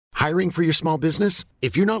Hiring for your small business?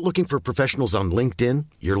 If you're not looking for professionals on LinkedIn,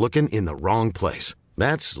 you're looking in the wrong place.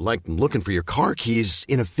 That's like looking for your car keys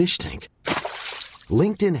in a fish tank.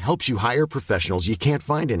 LinkedIn helps you hire professionals you can't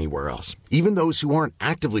find anywhere else, even those who aren't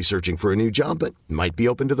actively searching for a new job but might be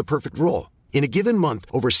open to the perfect role. In a given month,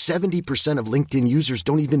 over 70% of LinkedIn users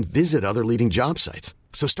don't even visit other leading job sites.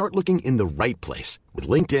 So start looking in the right place. With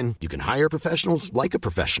LinkedIn, you can hire professionals like a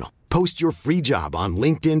professional. Post your free job on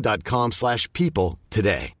linkedin.com/people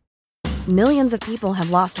today. Millions of people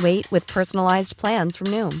have lost weight with personalized plans from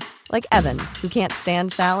Noom. Like Evan, who can't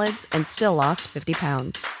stand salads and still lost 50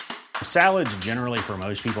 pounds. Salads generally for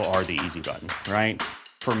most people are the easy button, right?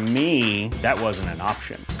 For me, that wasn't an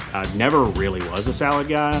option. I never really was a salad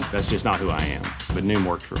guy. That's just not who I am. But Noom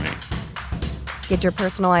worked for me. Get your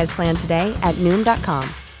personalized plan today at Noom.com.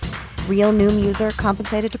 Real Noom user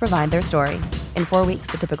compensated to provide their story. In 4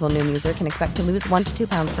 weeks, the typical Noom user can expect to lose 1 to 2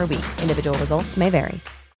 pounds per week. Individual results may vary.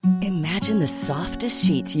 Imagine the softest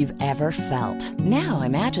sheets you've ever felt. Now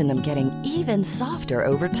imagine them getting even softer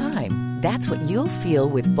over time. That's what you'll feel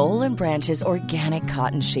with Boll & Branch's organic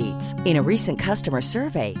cotton sheets. In a recent customer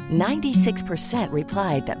survey, 96%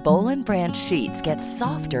 replied that Boll & Branch sheets get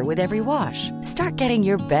softer with every wash. Start getting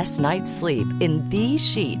your best night's sleep in these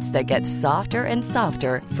sheets that get softer and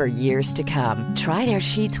softer for years to come. Try their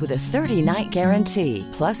sheets with a 30-night guarantee.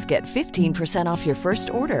 Plus, get 15% off your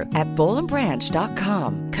first order at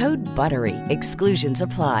bollandbranch.com. Code BUTTERY. Exclusions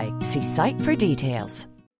apply. See site for details.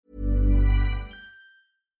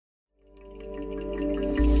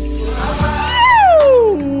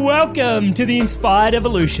 Welcome to the Inspired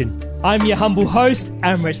Evolution. I'm your humble host,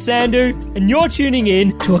 Amrit Sandhu, and you're tuning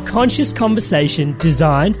in to a conscious conversation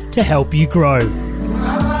designed to help you grow.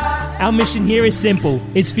 Our mission here is simple.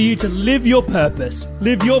 It's for you to live your purpose,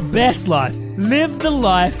 live your best life, live the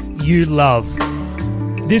life you love.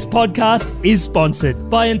 This podcast is sponsored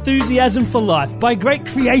by Enthusiasm for Life, by Great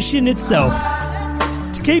Creation itself.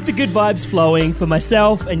 To keep the good vibes flowing for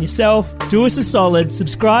myself and yourself, do us a solid,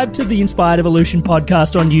 subscribe to the Inspired Evolution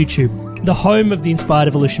podcast on YouTube, the home of the Inspired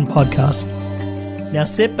Evolution podcast. Now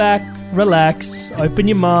sit back, relax, open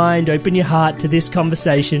your mind, open your heart to this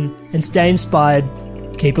conversation, and stay inspired.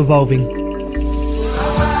 Keep evolving.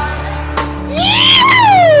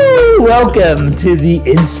 Welcome to the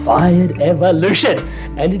Inspired Evolution.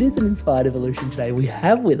 And it is an Inspired Evolution today. We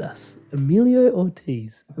have with us Emilio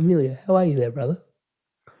Ortiz. Emilio, how are you there, brother?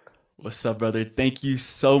 What's up, brother? Thank you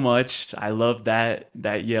so much. I love that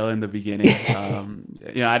yell in the beginning.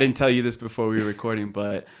 I didn't tell you this before we were recording,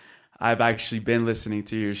 but I've actually been listening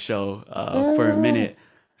to your show for a minute.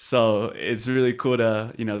 So it's really cool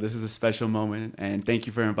to, this is a special moment. And thank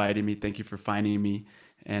you for inviting me. Thank you for finding me.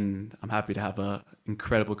 And I'm happy to have an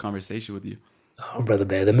incredible conversation with you. Oh, brother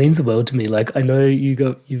bear, that means the world to me. Like, I know you've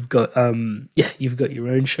got your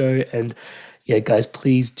own show, and yeah, guys,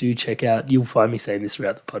 please do check out. You'll find me saying this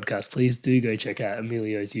throughout the podcast. Please do go check out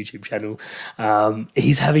Emilio's YouTube channel.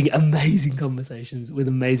 He's having amazing conversations with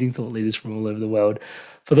amazing thought leaders from all over the world.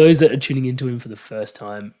 For those that are tuning into him for the first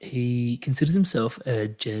time, he considers himself a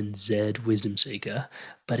Gen Z wisdom seeker,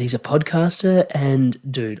 but he's a podcaster. And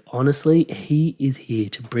dude, honestly, he is here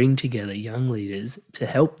to bring together young leaders to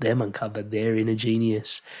help them uncover their inner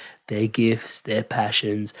genius, their gifts, their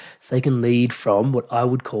passions, so they can lead from what I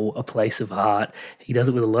would call a place of heart. He does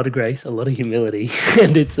it with a lot of grace, a lot of humility,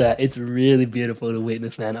 and it's really beautiful to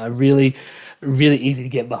witness, man. I really easy to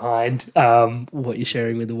get behind what you're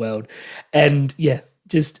sharing with the world. And yeah,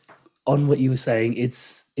 just on what you were saying,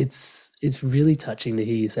 it's really touching to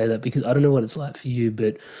hear you say that, because I don't know what it's like for you,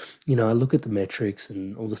 but I look at the metrics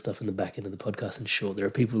and all the stuff in the back end of the podcast, and sure, there are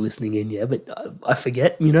people listening in, but I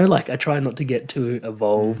forget, I try not to get too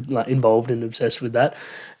involved and obsessed with that,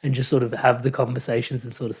 and just sort of have the conversations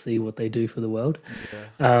and sort of see what they do for the world.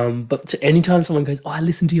 Yeah. But anytime someone goes, I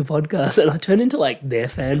listen to your podcast, and I turn into like their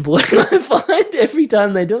fanboy, I find every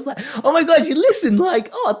time they do, it's like, oh my God, you listen, like,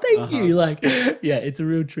 oh, thank you. Like, yeah, it's a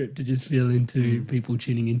real trip to just feel into people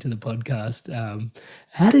tuning into the podcast.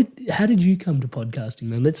 How did you come to podcasting,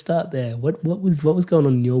 man? Let's start there. What was going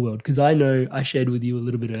on in your world? Because I know I shared with you a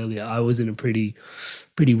little bit earlier, I was in a pretty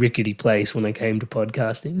rickety place when I came to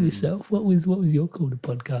podcasting. Yourself, what was your call to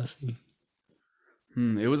podcasting?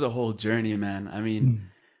 It was a whole journey, man. I mean,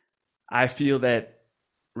 I feel that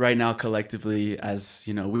right now collectively, as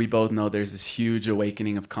we both know, there's this huge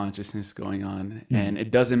awakening of consciousness going on, and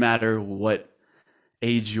it doesn't matter what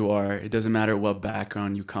age you are, it doesn't matter what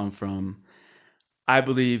background you come from. I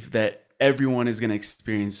believe that everyone is going to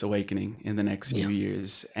experience awakening in the next few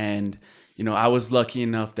years. And, I was lucky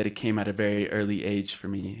enough that it came at a very early age for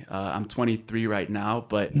me. I'm 23 right now,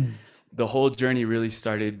 but the whole journey really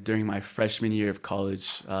started during my freshman year of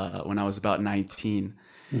college, when I was about 19.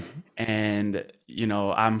 And,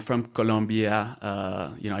 I'm from Colombia.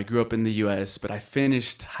 I grew up in the US, but I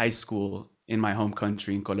finished high school in my home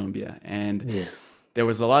country in Colombia. And there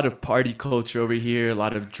was a lot of party culture over here, a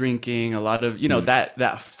lot of drinking, a lot of,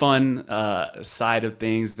 that fun side of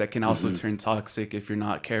things that can also turn toxic if you're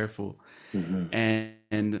not careful.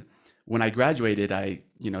 And when I graduated, I,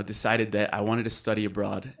 decided that I wanted to study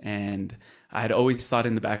abroad. And I had always thought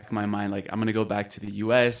in the back of my mind, like, I'm going to go back to the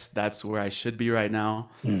US. That's where I should be right now.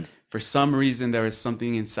 For some reason, there was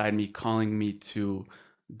something inside me calling me to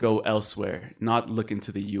go elsewhere, not look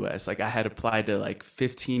into the US. Like, I had applied to like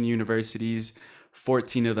 15 universities.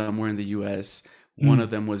 14 of them were in the US. One of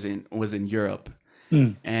them was in Europe.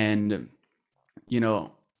 And,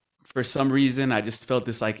 for some reason, I just felt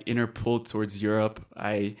this like inner pull towards Europe.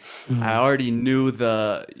 I already knew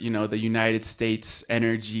the United States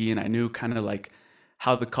energy, and I knew kind of like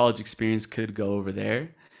how the college experience could go over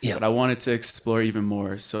there. But I wanted to explore even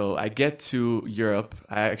more. So I get to Europe.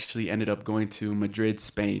 I actually ended up going to Madrid,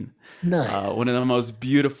 Spain. Nice. One of the most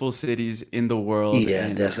beautiful cities in the world. Yeah,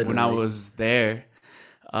 and definitely. when I was there,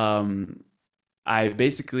 I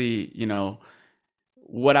basically,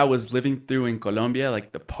 what I was living through in Colombia,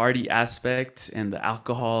 like the party aspect and the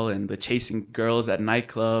alcohol and the chasing girls at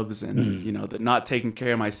nightclubs and, the not taking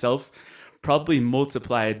care of myself, probably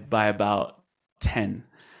multiplied by about 10.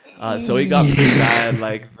 So it got pretty bad.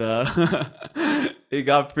 Like it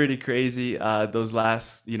got pretty crazy. Those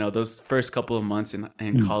first couple of months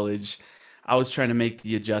in college, I was trying to make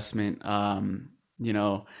the adjustment,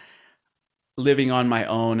 living on my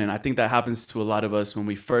own. And I think that happens to a lot of us when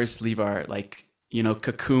we first leave our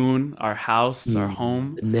cocoon, our house, our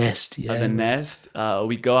home, the nest. The nest.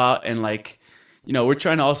 We go out and we're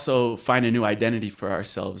trying to also find a new identity for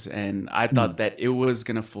ourselves. And I thought that it was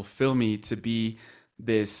going to fulfill me to be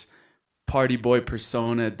this party boy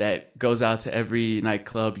persona that goes out to every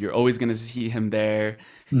nightclub. You're always going to see him there.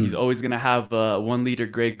 He's always going to have a 1 liter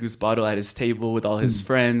Grey Goose bottle at his table with all his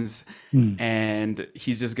friends. And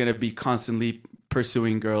he's just going to be constantly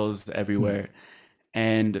pursuing girls everywhere.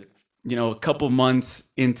 And, a couple months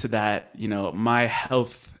into that, my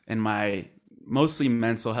health and my mostly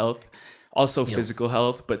mental health, also physical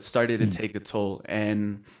health, but started to take a toll.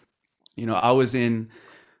 And, I was in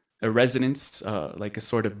a residence, like a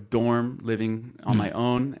sort of dorm, living on my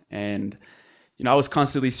own. And, I was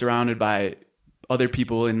constantly surrounded by other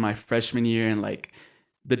people in my freshman year. And like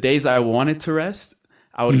the days I wanted to rest,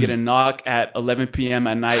 I would get a knock at 11 p.m.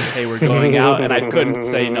 at night. Hey, we're going out. And I couldn't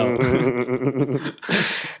say no.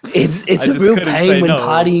 It's a real pain when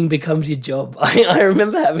partying becomes your job. I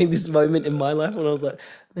remember having this moment in my life when I was like,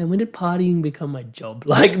 man, when did partying become my job?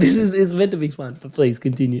 Like, this is meant to be fun. But please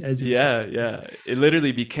continue as you say. Yeah. It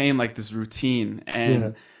literally became like this routine.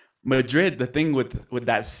 And Madrid, the thing with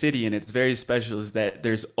that city, and it's very special, is that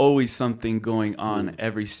there's always something going on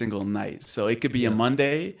every single night. So it could be a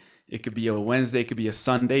Monday, it could be a Wednesday, it could be a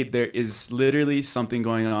Sunday. There is literally something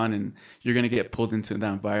going on, and you're going to get pulled into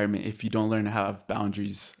that environment if you don't learn to have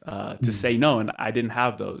boundaries to say no. And I didn't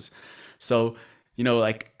have those. So,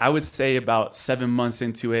 I would say about 7 months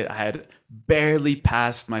into it, I had barely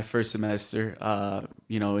passed my first semester,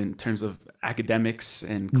 in terms of academics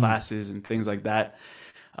and classes and things like that.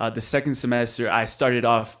 The second semester, I started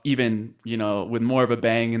off even, with more of a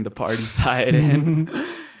bang in the party side. And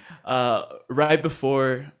right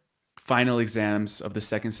before final exams of the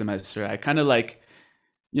second semester, I kind of I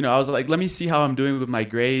was like, let me see how I'm doing with my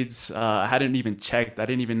grades. I hadn't even checked. I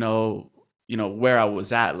didn't even know, where I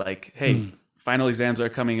was at. Like, hey, final exams are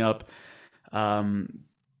coming up.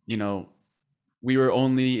 We were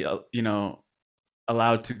only,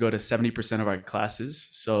 allowed to go to 70% of our classes.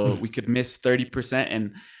 So we could miss 30%.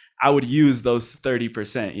 And I would use those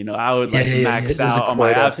 30%, I would max out on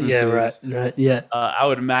my absences. I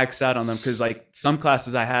would max out on them because some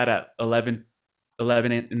classes I had at 11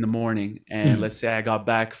 in the morning. And let's say I got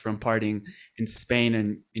back from partying in Spain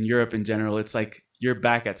and in Europe in general, it's like you're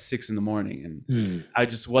back at 6 in the morning. And I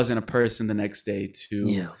just wasn't a person the next day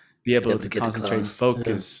to be able to concentrate and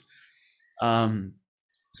focus.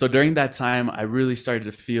 So during that time, I really started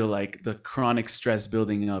to feel like the chronic stress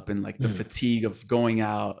building up and the fatigue of going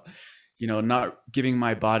out, not giving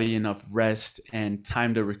my body enough rest and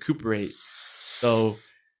time to recuperate. So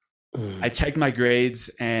I checked my grades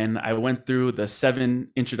and I went through the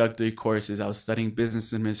 7 introductory courses. I was studying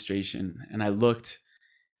business administration, and I looked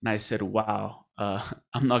and I said, wow,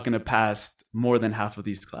 I'm not going to pass more than half of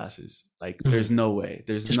these classes. There's no way.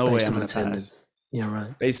 There's just no way I'm going to pass. Yeah,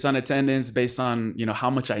 right. Based on attendance, based on, how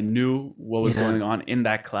much I knew what was going on in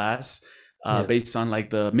that class, based on like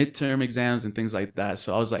the midterm exams and things like that.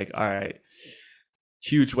 So I was like, all right,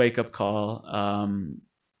 huge wake up call.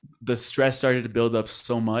 The stress started to build up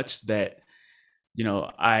so much that, you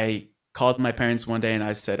know, I called my parents one day and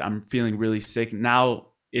I said, I'm feeling really sick. Now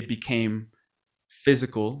it became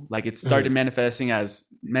physical. Like it started manifesting as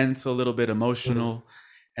mental, a little bit emotional,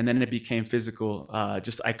 and then it became physical.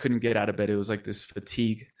 Just I couldn't get out of bed. It was like this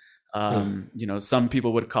fatigue. You know, some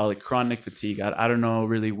people would call it chronic fatigue. I don't know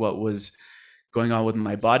really what was going on with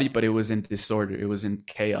my body, but it was in disorder. It was in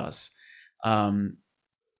chaos.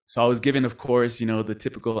 So I was given, of course, you know, the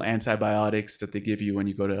typical antibiotics that they give you when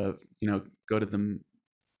you go to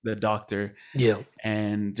the doctor. Yeah.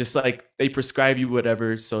 And just like they prescribe you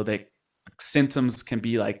whatever so that symptoms can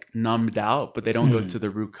be like numbed out, but they don't go to the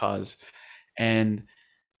root cause. And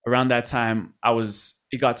around that time,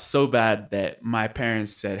 it got so bad that my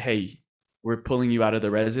parents said, hey, we're pulling you out of the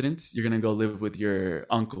residence. You're going to go live with your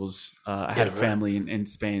uncles. I had a family in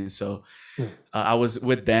Spain. So I was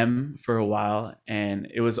with them for a while, and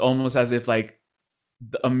it was almost as if like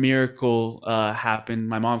a miracle happened.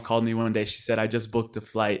 My mom called me one day. She said, I just booked a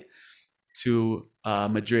flight to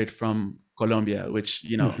Madrid from Colombia, which,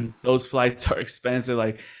 you know, those flights are expensive.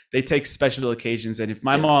 Like they take special occasions. And if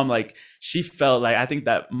my mom, like, she felt like, I think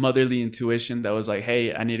that motherly intuition that was like,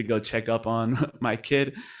 hey, I need to go check up on my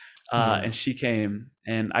kid. And she came,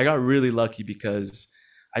 and I got really lucky because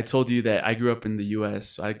I told you that I grew up in the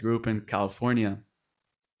US. So I grew up in California.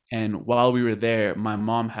 And while we were there, my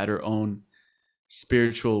mom had her own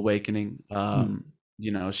spiritual awakening.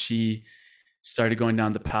 You know, she started going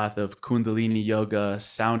down the path of Kundalini yoga,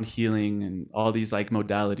 sound healing, and all these like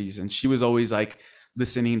modalities. And she was always like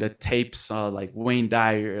listening to tapes, like Wayne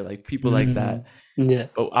Dyer, like people like that. Yeah.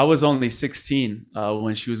 But I was only 16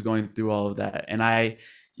 when she was going through all of that. And I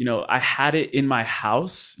had it in my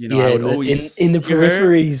house, you know, I would always in the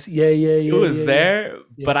peripheries. It was there,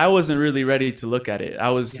 but I wasn't really ready to look at it. I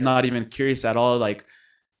was not even curious at all. Like,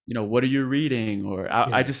 you know, what are you reading? Or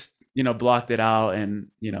I just, you know, blocked it out. And,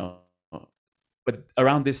 you know, but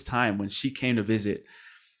around this time when she came to visit,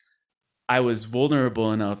 I was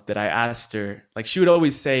vulnerable enough that I asked her, like, she would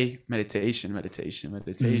always say meditation.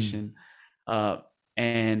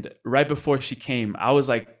 And right before she came, I was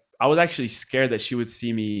actually scared that she would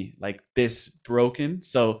see me like this broken.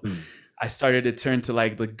 So I started to turn to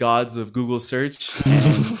like the gods of Google search.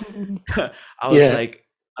 And I was like,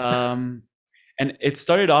 and it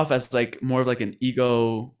started off as like more of like an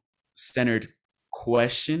ego-centered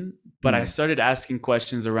question, but I started asking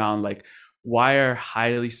questions around like, why are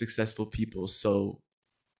highly successful people so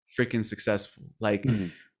freaking successful? Like,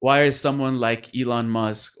 why is someone like Elon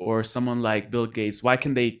Musk or someone like Bill Gates, why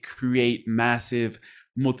can they create massive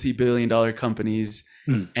multi-billion-dollar companies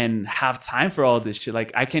and have time for all this shit?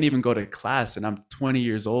 Like, I can't even go to class and I'm 20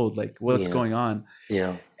 years old. Like, what's going on?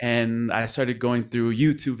 Yeah. And I started going through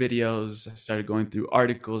YouTube videos. I started going through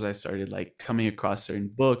articles. I started like coming across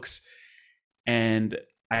certain books. And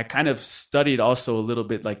I kind of studied also a little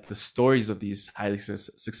bit like the stories of these highly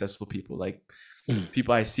successful people. Like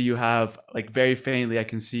people I see you have, like very faintly, I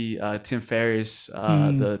can see Tim Ferriss,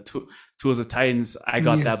 the Tools of Titans. I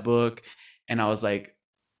got that book, and I was like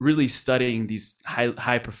really studying these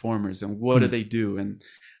high performers and what do they do. And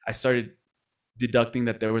I started deducting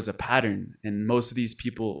that there was a pattern. And most of these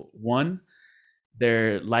people, one,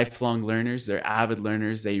 they're lifelong learners, they're avid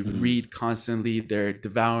learners, they read constantly, they're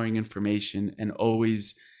devouring information and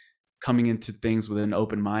always coming into things with an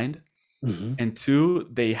open mind. And two,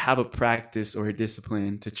 they have a practice or a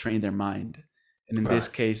discipline to train their mind. And in this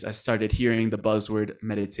case, I started hearing the buzzword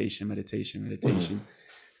meditation.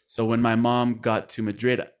 So when my mom got to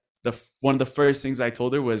Madrid, one of the first things I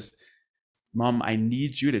told her was, Mom, I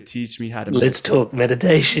need you to teach me how to meditate. Let's talk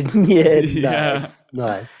meditation.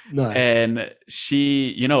 Nice. And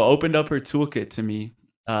she, you know, opened up her toolkit to me.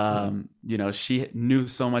 You know, she knew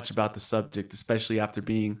so much about the subject, especially after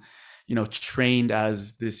being, you know, trained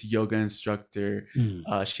as this yoga instructor.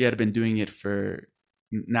 She had been doing it for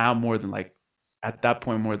now more than like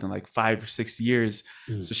 5 or 6 years.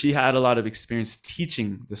 So she had a lot of experience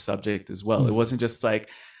teaching the subject as well. It wasn't just like,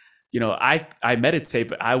 you know, I meditate,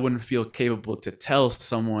 but I wouldn't feel capable to tell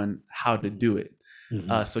someone how to do it.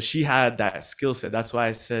 So she had that skill set. That's why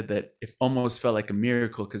I said that it almost felt like a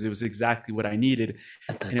miracle, because it was exactly what I needed.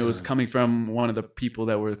 And it was coming from one of the people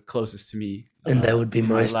that were closest to me. And that would be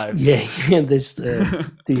most, there's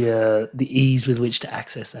the ease with which to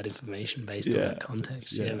access that information based on that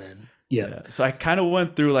context. Man. So I kind of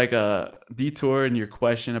went through like a detour in your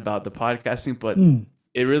question about the podcasting, but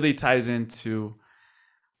it really ties into,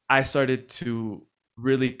 I started to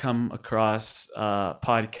really come across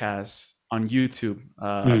podcasts on YouTube.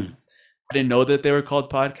 didn't know that they were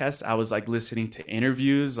called podcasts. I was like listening to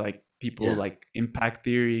interviews, like people like Impact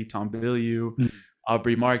Theory, Tom Bilyeu,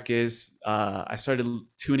 Aubrey Marcus. I started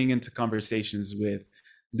tuning into conversations with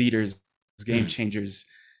leaders, game changers,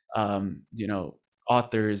 you know,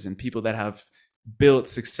 authors and people that have built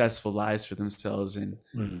successful lives for themselves and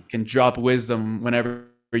can drop wisdom whenever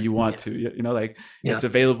you want to, you know, like it's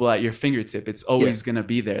available at your fingertip. It's always going to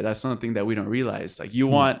be there. That's something that we don't realize. Like you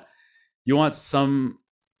want some,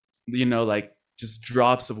 you know, like just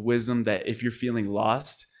drops of wisdom that if you're feeling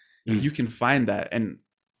lost, you can find that. And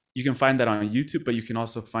you can find that on YouTube, but you can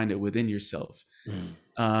also find it within yourself.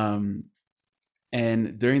 And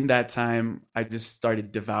during that time, I just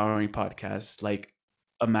started devouring podcasts like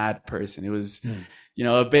a mad person. It was, you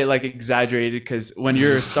know, a bit like exaggerated because when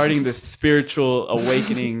you're starting this spiritual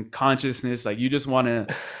awakening consciousness, like you just want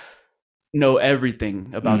to know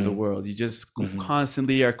everything about the world. You just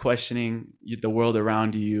constantly are questioning the world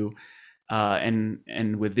around you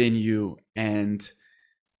and within you. And,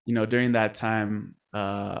 you know, during that time,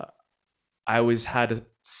 I always had a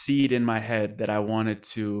seed in my head that I wanted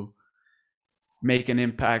to make an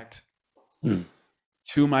impact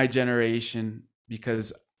to my generation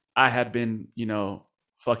because I had been, you know,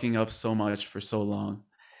 fucking up so much for so long.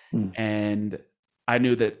 And I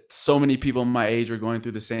knew that so many people my age were going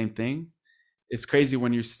through the same thing. It's crazy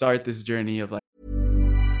when you start this journey of like,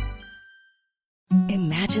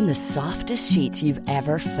 Imagine the softest sheets you've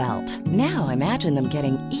ever felt. Now imagine them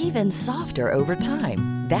getting even softer over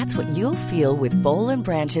time. That's what you'll feel with Boll and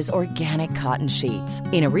Branch's organic cotton sheets.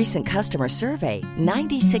 In a recent customer survey,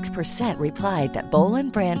 96% replied that Boll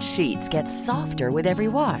and Branch sheets get softer with every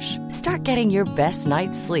wash. Start getting your best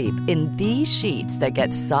night's sleep in these sheets that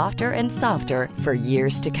get softer and softer for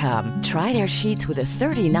years to come. Try their sheets with a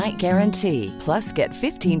 30-night guarantee. Plus, get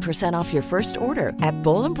 15% off your first order at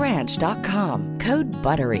bollandbranch.com. Code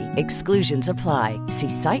BUTTERY. Exclusions apply. See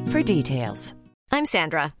site for details. I'm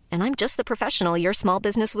Sandra, and I'm just the professional your small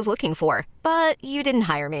business was looking for. But you didn't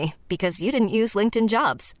hire me because you didn't use LinkedIn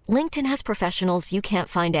Jobs. LinkedIn has professionals you can't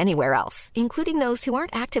find anywhere else, including those who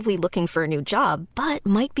aren't actively looking for a new job, but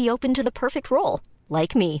might be open to the perfect role,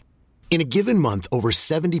 like me. In a given month, over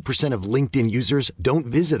 70% of LinkedIn users don't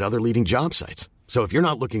visit other leading job sites. So if you're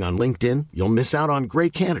not looking on LinkedIn, you'll miss out on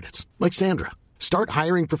great candidates like Sandra. Start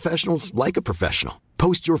hiring professionals like a professional.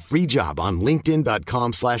 Post your free job on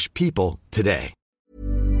linkedin.com/people today.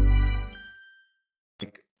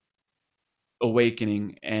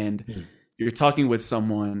 Awakening, and you're talking with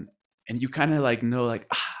someone and you kind of like know like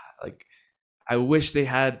I wish they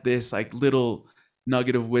had this like little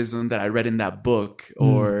nugget of wisdom that I read in that book,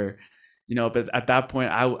 or you know, but at that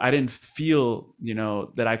point I didn't feel, you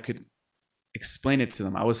know, that I could explain it to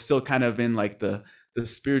them. I was still kind of in like the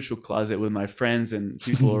spiritual closet with my friends and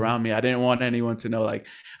people around me. I didn't want anyone to know like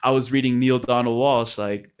I was reading Neil Donald Walsh.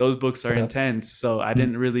 Like those books are intense, so I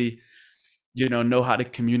didn't really, you know how to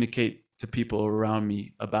communicate to people around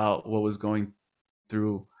me about what was going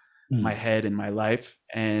through my head and my life.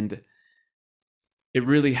 And it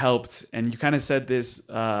really helped. And you kind of said this,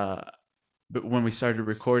 but when we started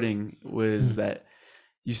recording was that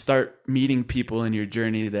you start meeting people in your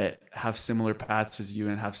journey that have similar paths as you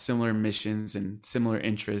and have similar missions and similar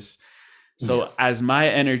interests. So as my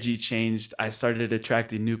energy changed, I started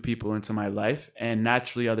attracting new people into my life, and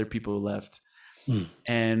naturally other people left.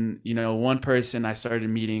 And, you know, one person I started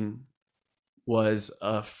meeting was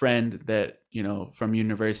a friend that, you know, from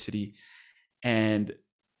university, and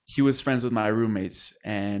he was friends with my roommates,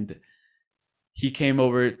 and he came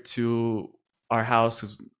over to our house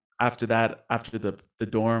because after the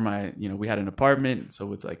dorm, we had an apartment, so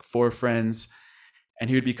with like 4 friends, and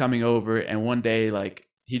he would be coming over, and one day like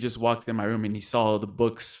he just walked in my room and he saw the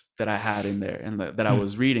books that I had in there and that I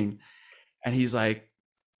was reading, and he's like,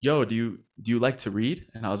 yo, do you like to read?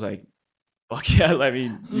 And I was like, fuck yeah, I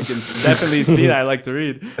mean, you can definitely see that I like to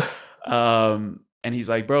read. And he's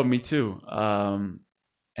like, bro, me too. And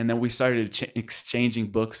then we started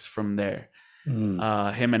exchanging books from there,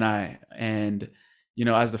 him and I. And, you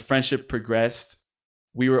know, as the friendship progressed,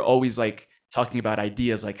 we were always like talking about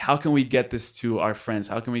ideas, like how can we get this to our friends?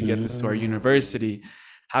 How can we get this to our university?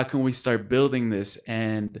 How can we start building this?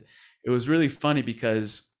 And it was really funny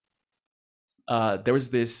because there was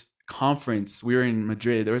this conference. We were in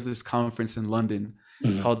Madrid. There was this conference in London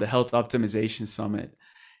called the Health Optimization Summit.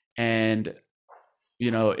 And,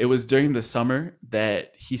 you know, it was during the summer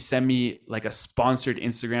that he sent me like a sponsored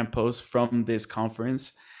Instagram post from this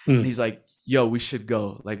conference. And he's like, yo, we should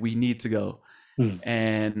go. Like, we need to go.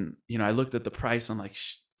 And, you know, I looked at the price. I'm like,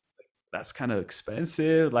 that's kind of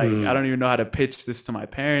expensive. Like, I don't even know how to pitch this to my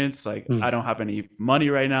parents. Like, I don't have any money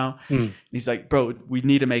right now. And he's like, bro, we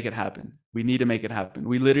need to make it happen. We need to make it happen.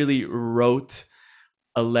 We literally wrote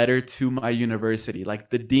a letter to my university, like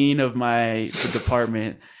the dean of the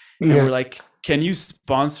department. And we're like, can you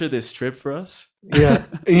sponsor this trip for us? Yeah.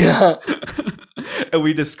 Yeah. And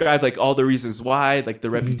we described like all the reasons why, like the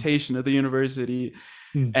reputation of the university.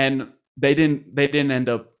 And they didn't end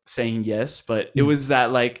up saying yes, but it was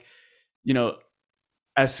that, like, you know,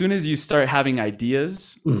 as soon as you start having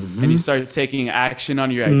ideas and you start taking action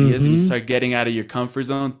on your ideas and you start getting out of your comfort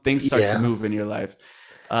zone, things start to move in your life.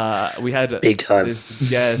 We had Big time. this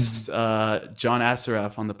guest, John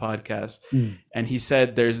Assaraf, on the podcast, and he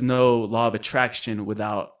said there's no law of attraction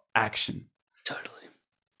without action. Totally.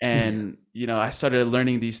 And, you know, I started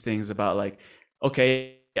learning these things about, like,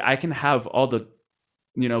 okay, I can have all the,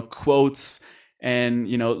 you know, quotes and,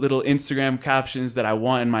 you know, little Instagram captions that I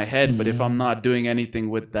want in my head, but if I'm not doing anything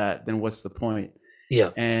with that, then what's the point? Yeah.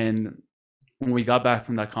 And when we got back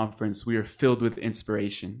from that conference, we were filled with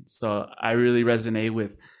inspiration. So I really resonate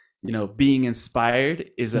with, you know, being inspired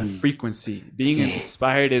is a frequency. Being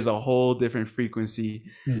inspired is a whole different frequency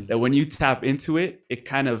that when you tap into it, it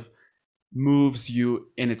kind of moves you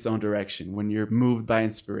in its own direction when you're moved by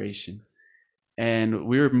inspiration. And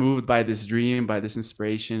we were moved by this dream, by this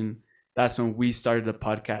inspiration. That's when we started the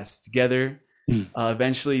podcast together.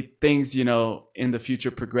 Eventually things, you know, in the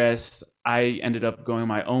future progressed. I ended up going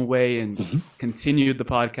my own way and continued the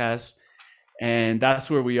podcast. And that's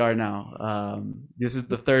where we are now. This is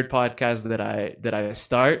the third podcast that I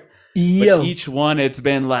start. But each one, it's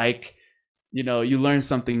been like, you know, you learn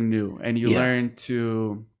something new and you learn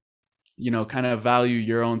to, you know, kind of value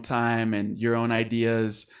your own time and your own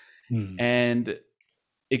ideas. And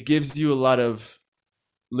it gives you a lot of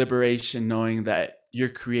liberation knowing that you're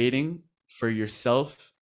creating for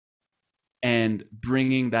yourself and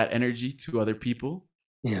bringing that energy to other people.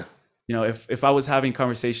 Yeah. You know, if I was having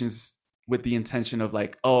conversations with the intention of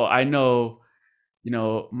like, oh, I know, you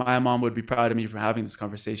know, my mom would be proud of me for having this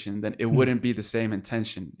conversation, then it wouldn't be the same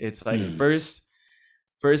intention. It's like, first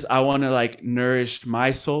I want to like nourish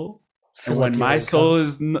my soul. And when my soul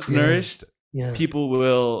is nourished, people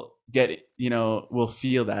will get, you know, will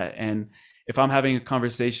feel that. And if I'm having a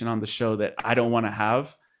conversation on the show that I don't want to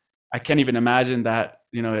have, I can't even imagine that,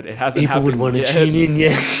 you know, it hasn't people happened would want to yet. tune in.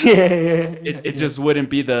 It just wouldn't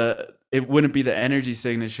be the energy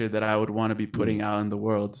signature that I would want to be putting out in the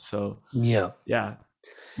world. So yeah.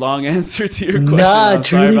 Long answer to your question. Nah, I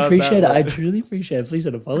truly appreciate it. I truly appreciate it. Please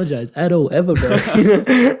don't apologize at all, ever,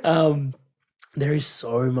 bro. There is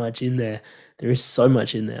so much in there. There is so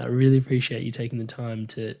much in there. I really appreciate you taking the time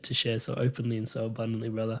to share so openly and so abundantly,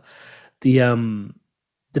 brother.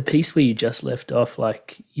 The piece where you just left off,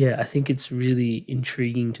 like, I think it's really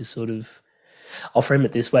intriguing to sort of, I'll frame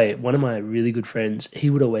it this way. One of my really good friends, he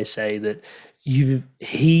would always say that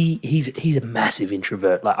he's a massive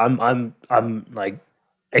introvert. Like I'm like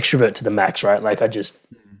extrovert to the max, right? Like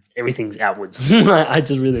everything's outwards. I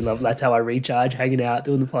just really love, that's how I recharge, hanging out,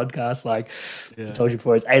 doing the podcast. Like I told you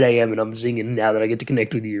before, it's 8 a.m. and I'm singing now that I get to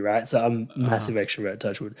connect with you, right? So I'm massive extrovert,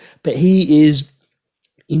 touchwood. But he is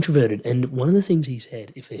introverted. And one of the things he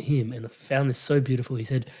said, for him, and I found this so beautiful, he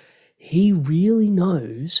said he really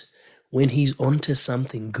knows when he's onto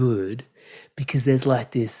something good because there's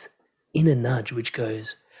like this inner nudge which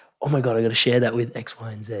goes, oh my God, I've got to share that with X,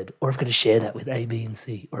 Y, and Z, or I've got to share that with A, B, and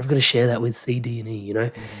C, or I've got to share that with C, D, and E, you know?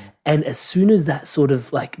 And as soon as that sort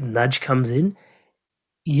of like nudge comes in,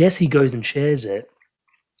 yes, he goes and shares it,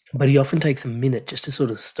 but he often takes a minute just to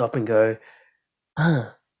sort of stop and go,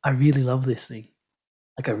 I really love this thing.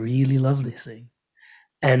 Like, I really love this thing.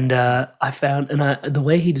 And I found, the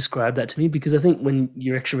way he described that to me, because I think when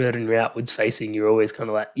you're extroverted and you're outwards facing, you're always kind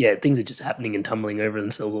of like, things are just happening and tumbling over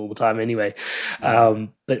themselves all the time anyway.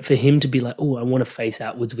 But for him to be like, oh, I want to face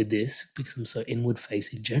outwards with this because I'm so inward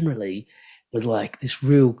facing generally, was like this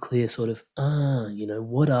real clear sort of, you know,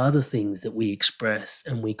 what are the things that we express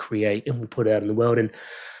and we create and we put out in the world? And,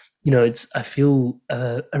 you know, I feel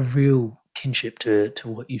a real kinship to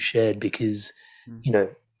what you shared because, you know,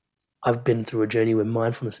 I've been through a journey where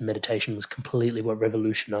mindfulness and meditation was completely what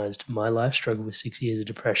revolutionized my life. Struggled with 6 years of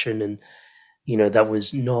depression, and you know that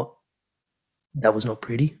was not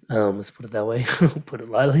pretty. Let's put it that way, put it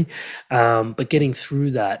lightly. But getting through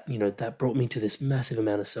that, you know, that brought me to this massive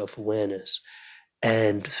amount of self-awareness,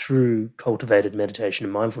 and through cultivated meditation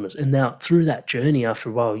and mindfulness, and now through that journey, after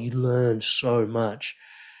a while, you learn so much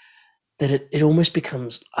that it almost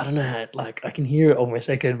becomes, I don't know how, like, I can hear it almost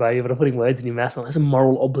echoed by you, but I'm putting words in your mouth. There's a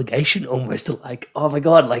moral obligation almost to like, oh my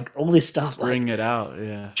God, like all this stuff. Like, bring it out,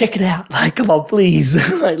 check it out. Like, come on, please.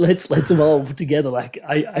 Like, let's evolve together. Like,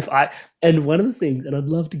 and one of the things, and I'd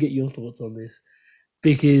love to get your thoughts on this,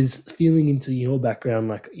 because feeling into your background,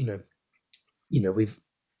 like, you know,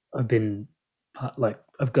 I've been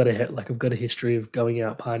I've got a history of going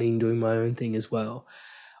out partying, doing my own thing as well.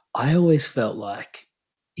 I always felt like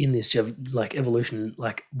in this evolution,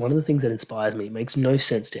 like one of the things that inspires me, it makes no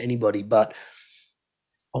sense to anybody, but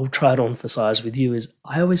I'll try to emphasize with you, is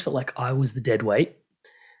I always felt like I was the dead weight.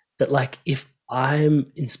 That like if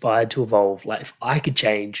I'm inspired to evolve, like if I could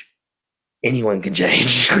change, anyone can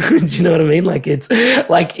change. Do you know what I mean? Like it's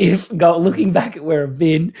like looking back at where I've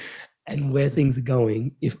been and where things are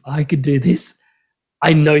going, if I could do this,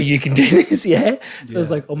 I know you can do this. Yeah. So it's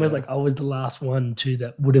like almost like I was the last one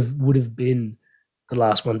that would have been the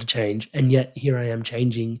last one to change. And yet here I am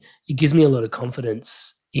changing. It gives me a lot of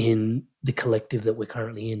confidence in the collective that we're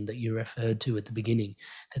currently in, that you referred to at the beginning,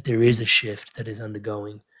 that there is a shift that is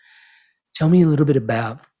undergoing. Tell me a little bit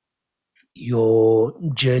about your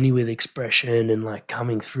journey with expression and like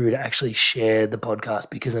coming through to actually share the podcast,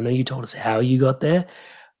 because I know you told us how you got there,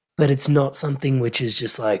 but it's not something which is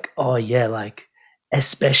just like, oh yeah, like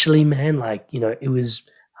especially, man, like, it was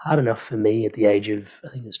hard enough for me at the age of, I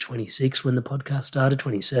think it was 26 when the podcast started,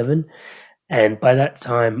 27. And by that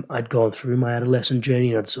time I'd gone through my adolescent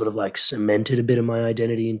journey and I'd sort of like cemented a bit of my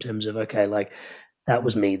identity in terms of, okay, like that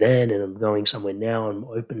was me then and I'm going somewhere now. I'm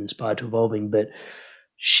open, inspired to evolving, but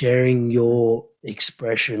sharing your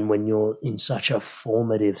expression when you're in such a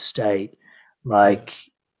formative state, like,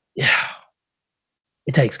 yeah,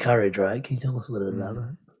 it takes courage, right? Can you tell us a little bit about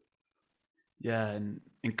that? Yeah, and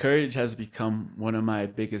courage has become one of my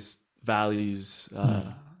biggest values,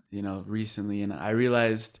 recently. And I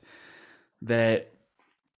realized that,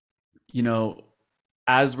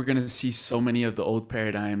 as we're going to see so many of the old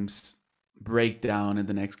paradigms break down in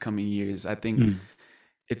the next coming years, I think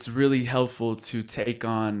it's really helpful to take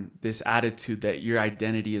on this attitude that your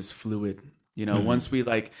identity is fluid. Once we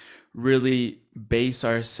like really base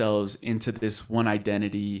ourselves into this one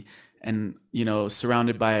identity and,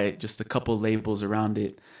 surrounded by just a couple labels around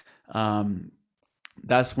it,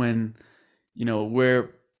 that's when, we're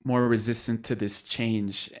more resistant to this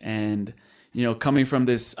change. And, coming from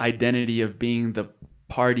this identity of being the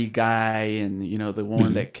party guy and, the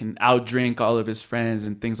one that can outdrink all of his friends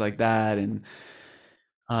and things like that, and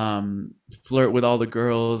flirt with all the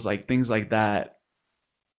girls, like things like that,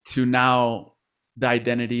 to now the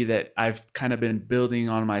identity that I've kind of been building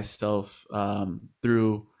on myself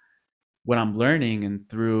through what I'm learning, and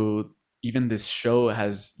through even this show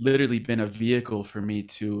has literally been a vehicle for me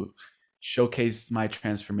to showcase my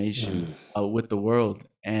transformation with the world.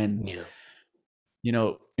 And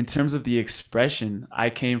in terms of the expression,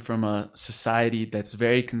 I came from a society that's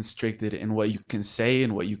very constricted in what you can say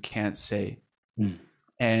and what you can't say.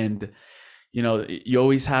 And you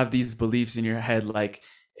always have these beliefs in your head, like,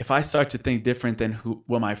 if I start to think different than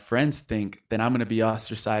what my friends think, then I'm going to be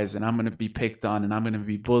ostracized and I'm going to be picked on and I'm going to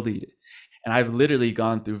be bullied. And I've literally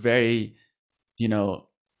gone through very,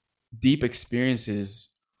 deep experiences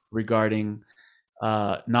regarding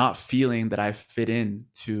not feeling that I fit in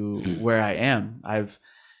to where I am. I've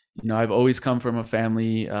always come from a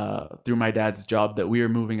family through my dad's job that we were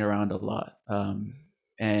moving around a lot.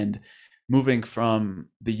 And moving from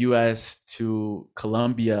the US to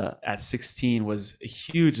Colombia at 16 was a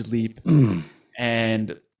huge leap.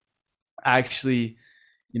 And I actually,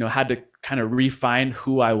 had to kind of refine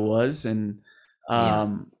who I was and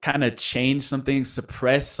kind of change something,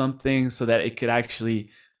 suppress something so that it could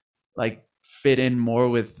actually like fit in more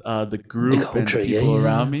with the group, the culture, and the people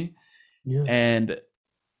around me. And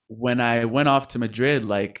when I went off to Madrid,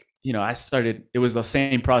 like, it was the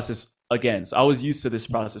same process again. So I was used to this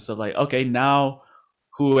process of like, okay, now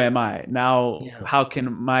who am I? Now how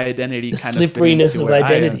can my identity kind of slipperiness of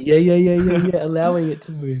identity? Yeah. Allowing it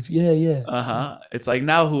to move. It's like,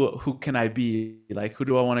 now who can I be? Like, who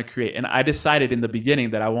do I want to create? And I decided in the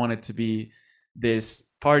beginning that I wanted to be this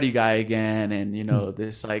party guy again, and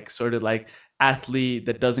this like sort of like athlete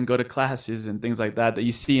that doesn't go to classes and things like that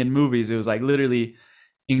you see in movies. It was like literally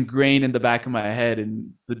ingrained in the back of my head.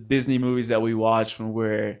 And the Disney movies that we watch when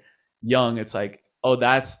we're young, it's like, oh,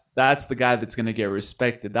 that's the guy that's going to get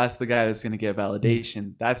respected. That's the guy that's going to get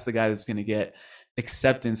validation. That's the guy that's going to get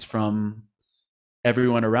acceptance from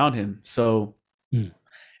everyone around him. So,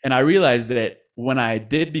 and I realized that when I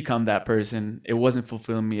did become that person, it wasn't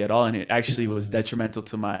fulfilling me at all. And it actually was detrimental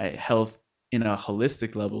to my health in a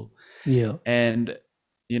holistic level. And,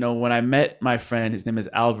 when I met my friend, his name is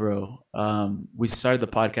Alvaro, we started the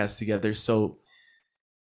podcast together. So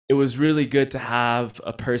it was really good to have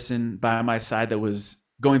a person by my side that was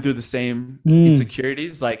going through the same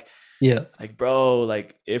insecurities. Like, bro,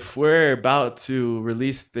 like if we're about to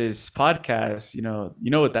release this podcast, you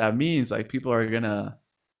know what that means. Like, people are gonna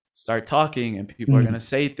start talking and people are going to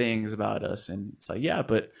say things about us. And it's like, yeah,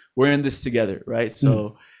 but we're in this together, right?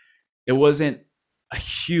 So it wasn't a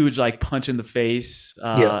huge like punch in the face,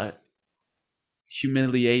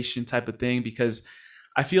 humiliation type of thing, because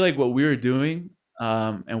I feel like what we were doing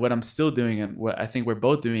and what I'm still doing and what I think we're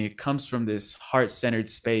both doing, it comes from this heart-centered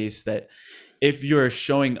space that if you're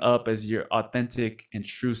showing up as your authentic and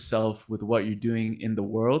true self with what you're doing in the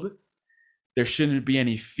world, there shouldn't be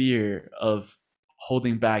any fear of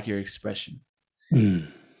holding back your expression.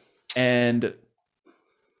 And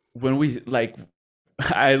when we like,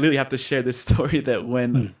 I literally have to share this story that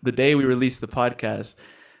when the day we released the podcast,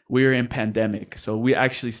 we were in pandemic. So we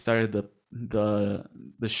actually started the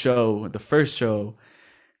show, the first show,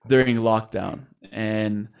 during lockdown.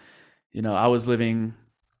 And, you know, I was living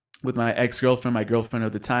with my ex-girlfriend, my girlfriend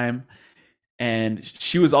at the time. And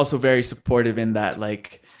she was also very supportive in that,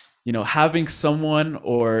 like, you know, having someone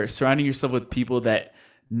or surrounding yourself with people that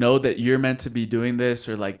know that you're meant to be doing this,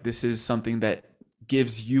 or like this is something that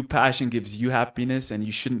gives you passion, gives you happiness, and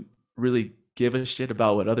you shouldn't really give a shit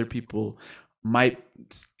about what other people might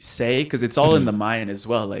say, because it's all in the mind as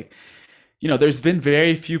well. Like, you know, there's been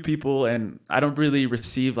very few people, and I don't really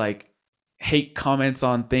receive like hate comments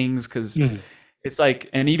on things, because it's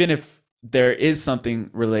like, and even if there is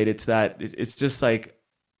something related to that, it's just like,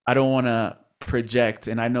 I don't want to project,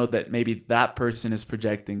 and I know that maybe that person is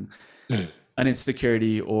projecting an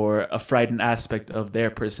insecurity or a frightened aspect of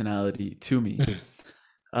their personality to me.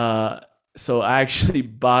 So I actually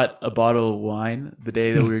bought a bottle of wine the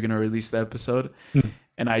day that we were going to release the episode,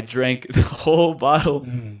 and I drank the whole bottle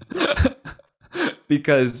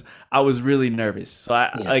because I was really nervous. So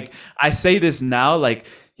I say this now, like,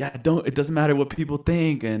 it doesn't matter what people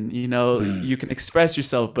think, and you know, you can express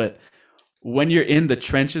yourself, but when you're in the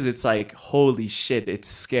trenches, it's like, holy shit, it's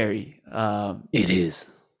scary. It is.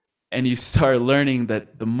 And you start learning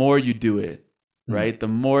that the more you do it, right? The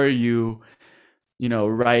more you know,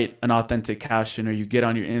 write an authentic caption, or you get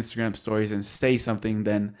on your Instagram stories and say something,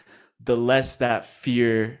 then the less that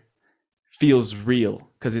fear feels real,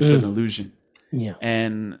 because it's an illusion. Yeah.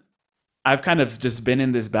 And I've kind of just been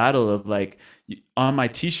in this battle of like, on my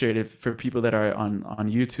t-shirt, if for people that are on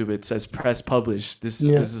YouTube, it says press publish. This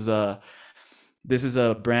is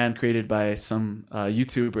a brand created by some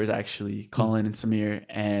YouTubers, actually, Colin and Samir,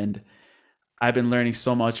 and I've been learning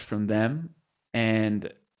so much from them.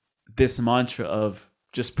 And this mantra of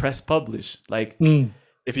just press publish, like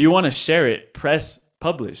if you want to share it, press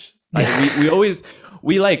publish. Like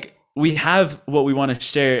we have what we want to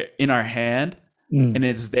share in our hand, and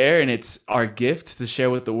it's there, and it's our gift to share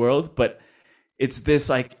with the world. But it's this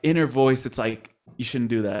like inner voice that's like, you shouldn't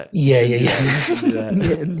do that. Yeah.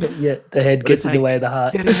 The head gets in the way of the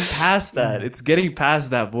heart. Getting past that, it's getting past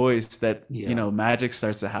that voice that you know, magic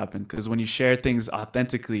starts to happen, because when you share things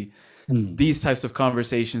authentically, these types of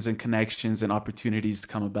conversations and connections and opportunities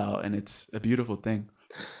come about, and it's a beautiful thing.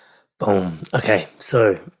 Boom. Okay,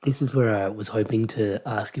 so this is where I was hoping to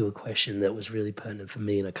ask you a question that was really pertinent for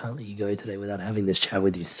me, and I can't let you go today without having this chat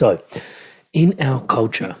with you. So, in our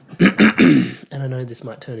culture, and I know this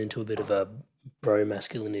might turn into a bit of a bro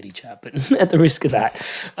masculinity chat, but at the risk of that,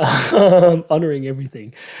 honoring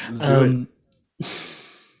everything. Let's do it.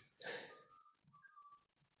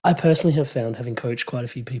 I personally have found, having coached quite a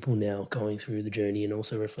few people now going through the journey and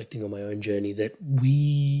also reflecting on my own journey, that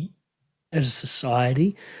we as a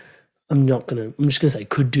society, I'm just going to say,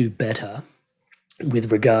 could do better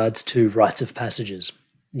with regards to rites of passages.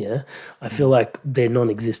 Yeah. I feel like they're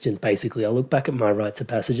non-existent, basically. I look back at my rites of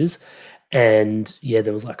passages, and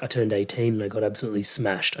there was like, I turned 18 and I got absolutely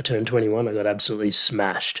smashed. I turned 21, I got absolutely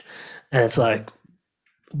smashed. And it's like,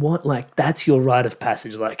 what, like, that's your rite of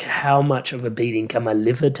passage? Like, how much of a beating can my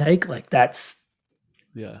liver take? Like, that's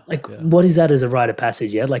what is that as a rite of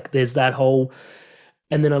passage? Yeah, like, there's that whole,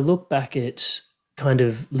 and then I look back at kind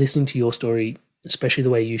of listening to your story, especially the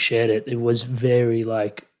way you shared it. It was very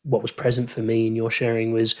like, what was present for me in your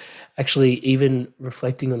sharing was actually even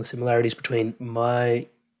reflecting on the similarities between my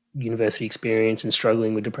university experience and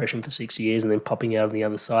struggling with depression for 6 years and then popping out on the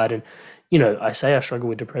other side. And, you know, I say I struggled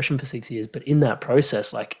with depression for 6 years, but in that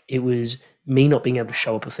process, like, it was me not being able to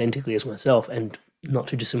show up authentically as myself, and not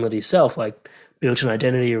too dissimilar to yourself, like, built an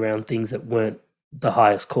identity around things that weren't the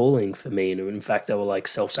highest calling for me. And in fact, they were like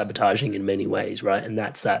self-sabotaging in many ways, right? And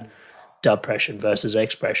that's that depression versus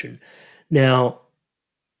expression. Now,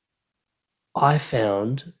 I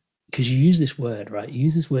found, because you use this word, right? You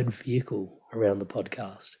use this word vehicle around the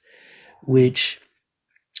podcast, which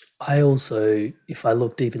I also, if I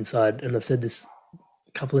look deep inside, and I've said this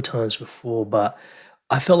a couple of times before, but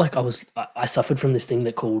I felt like I suffered from this thing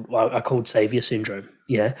that I called savior syndrome.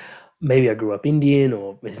 Yeah. maybe I grew up Indian,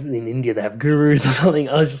 or in India they have gurus or something.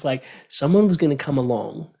 I was just like, someone was going to come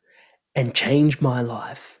along and change my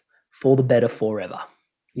life for the better forever.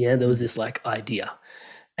 Yeah, there was this like idea.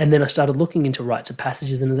 And then I started looking into rites of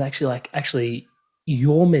passages, and it's actually like, actually,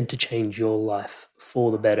 you're meant to change your life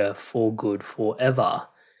for the better, for good, forever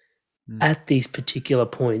at these particular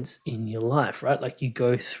points in your life, right? Like you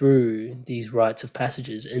go through these rites of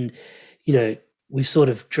passages, and, you know, we sort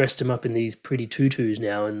of dressed them up in these pretty tutus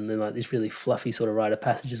now, and they're like these really fluffy sort of rite of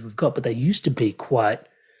passages we've got, but they used to be quite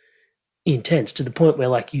intense, to the point where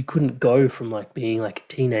like you couldn't go from like being like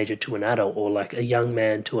a teenager to an adult, or like a young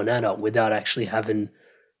man to an adult, without actually having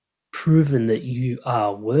proven that you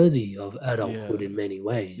are worthy of adulthood in many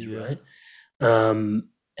ways, right?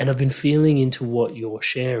 And I've been feeling into what you're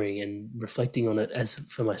sharing and reflecting on it as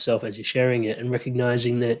for myself as you're sharing it, and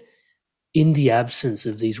recognizing that in the absence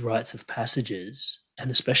of these rites of passages, and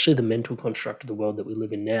especially the mental construct of the world that we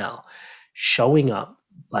live in now, showing up,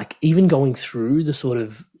 like even going through the sort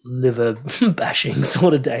of liver bashing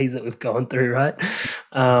sort of days that we've gone through, right?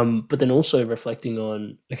 But then also reflecting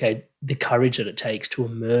on, okay, the courage that it takes to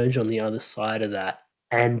emerge on the other side of that,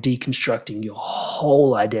 and deconstructing your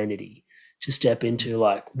whole identity to step into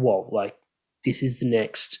like, whoa, like this is the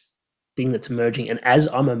next thing that's emerging. And as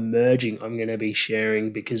I'm emerging, I'm going to be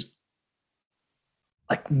sharing, because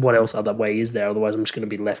like what else other way is there? Otherwise I'm just going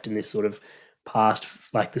to be left in this sort of past,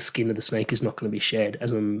 like the skin of the snake is not going to be shed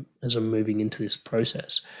as I'm moving into this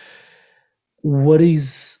process. What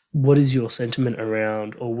is your sentiment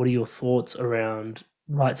around, or what are your thoughts around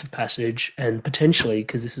rites of passage, and potentially,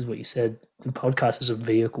 because this is what you said, the podcast is a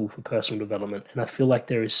vehicle for personal development, and I feel like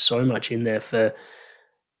there is so much in there for,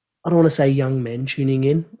 I don't want to say young men tuning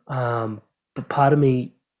in, but part of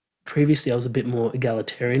me, previously I was a bit more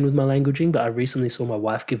egalitarian with my languaging, but I recently saw my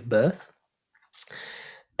wife give birth.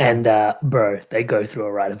 And bro, they go through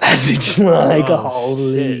a rite of passage. Like,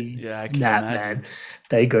 holy snap, man.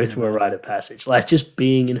 They go through a rite of passage. Like just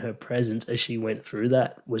being in her presence as she went through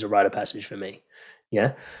that was a rite of passage for me.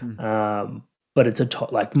 Yeah. But it's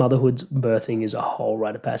like motherhood, birthing is a whole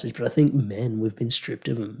rite of passage. But I think men, we've been stripped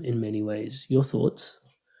of them in many ways. Your thoughts?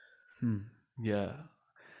 Yeah.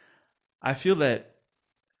 I feel that,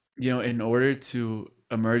 you know, in order to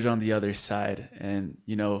emerge on the other side and,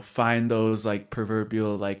 you know, find those like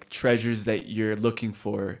proverbial like treasures that you're looking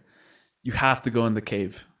for, you have to go in the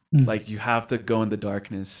cave. Like you have to go in the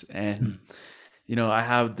darkness. And you know, I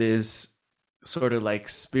have this sort of like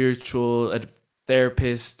spiritual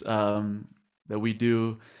therapist that we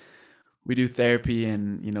do therapy,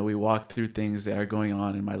 and you know, we walk through things that are going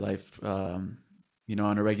on in my life you know,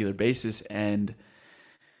 on a regular basis. And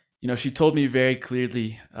you know, she told me very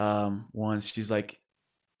clearly once, she's like,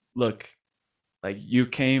 look, like you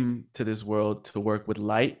came to this world to work with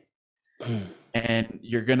light, and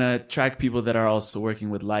you're gonna attract people that are also working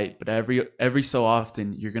with light, but every so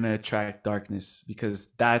often you're gonna attract darkness, because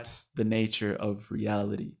that's the nature of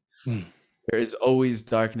reality. There is always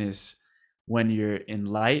darkness when you're in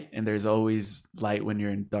light, and there's always light when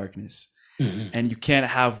you're in darkness. And you can't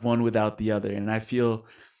have one without the other. And I feel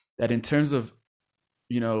that in terms of,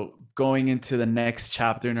 you know, going into the next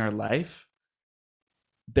chapter in our life,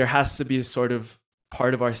 there has to be a sort of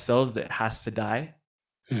part of ourselves that has to die.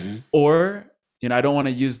 Or, you know, I don't want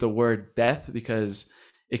to use the word death because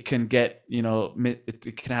it can get, you know,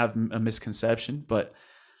 it can have a misconception, but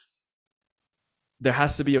there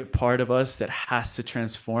has to be a part of us that has to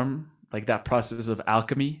transform, like that process of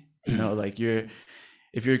alchemy. You know, like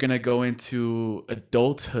if you're going to go into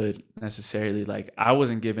adulthood necessarily, like I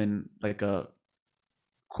wasn't given like a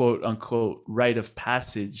quote unquote rite of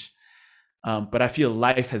passage. But I feel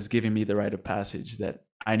life has given me the rite of passage that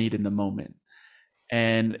I need in the moment.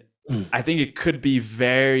 And I think it could be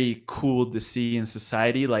very cool to see in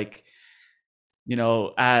society, like, you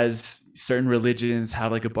know, as certain religions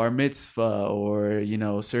have like a bar mitzvah, or, you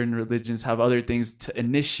know, certain religions have other things to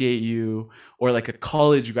initiate you, or like a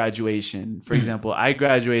college graduation. For example, I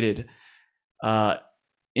graduated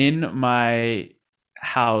in my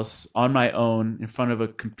house on my own in front of a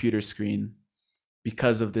computer screen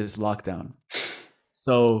because of this lockdown.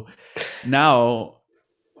 So now,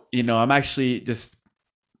 you know, I'm actually just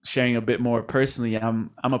sharing a bit more personally. I'm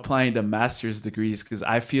applying to master's degrees because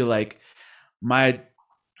I feel like my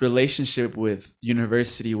relationship with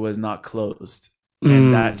university was not closed.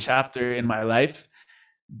 And that chapter in my life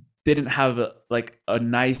didn't have a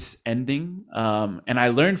nice ending. And I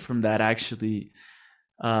learned from that actually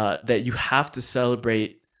that you have to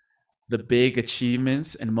celebrate the big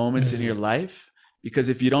achievements and moments in your life, because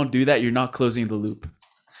if you don't do that, you're not closing the loop.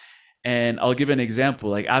 And I'll give an example.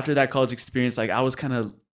 Like after that college experience, like I was kind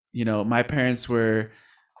of, you know, my parents were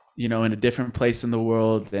in a different place in the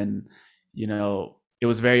world. And, it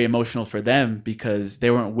was very emotional for them because they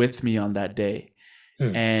weren't with me on that day.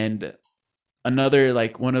 And another,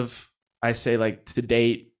 like one of, I say like to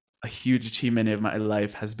date, a huge achievement in my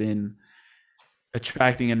life has been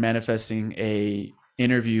attracting and manifesting a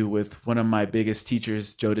interview with one of my biggest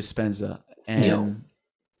teachers, Joe Dispenza. And,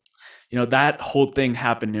 that whole thing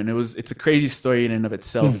happened, and it's a crazy story in and of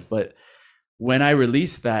itself. But when I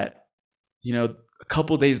released that, a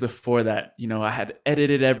couple days before that, I had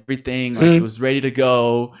edited everything, like it was ready to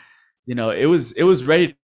go, it was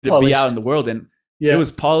ready to polished. Be out in the world, and it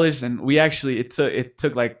was polished. And we actually, it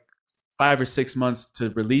took like 5 or 6 months to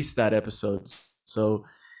release that episode. So,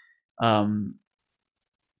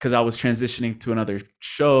 because I was transitioning to another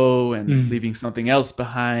show and leaving something else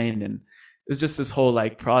behind, and it was just this whole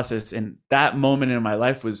like process. And that moment in my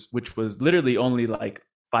life which was literally only like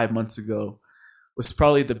 5 months ago, was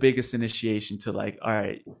probably the biggest initiation to like, all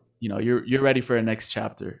right, you're ready for a next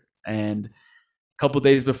chapter. And a couple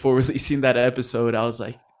days before releasing that episode, I was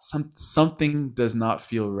like, something does not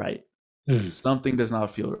feel right. Something does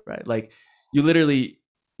not feel right. Like you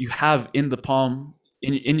have in the palm,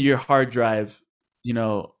 in your hard drive,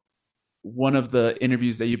 one of the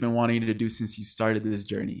interviews that you've been wanting to do since you started this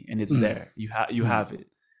journey, and it's there. You have it.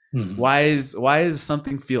 Why does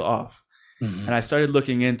something feel off? And I started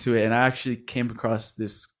looking into it, and I actually came across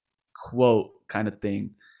this quote kind of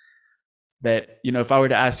thing that, if I were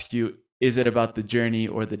to ask you, is it about the journey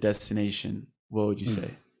or the destination? What would you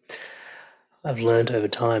say? I've learned over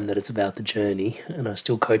time that it's about the journey, and I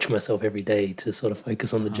still coach myself every day to sort of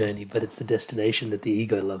focus on the journey, but it's the destination that the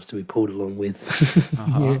ego loves to be pulled along with.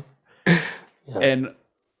 And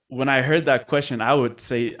when I heard that question, I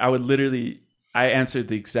answered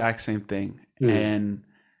the exact same thing. And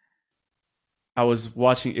I was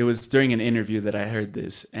watching, it was during an interview that I heard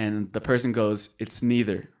this, and the person goes, it's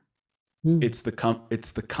neither. It's the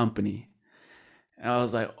company. And I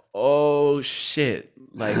was like, oh shit.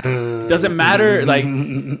 Like, doesn't matter. Like,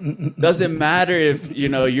 doesn't matter if,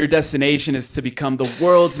 your destination is to become the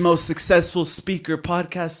world's most successful speaker,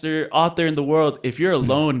 podcaster, author in the world. If you're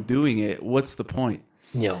alone doing it, what's the point?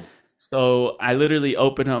 So I literally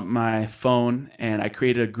opened up my phone and I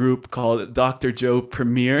created a group called Dr. Joe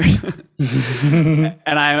Premier. And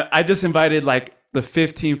I just invited like the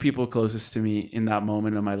 15 people closest to me in that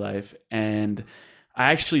moment of my life. And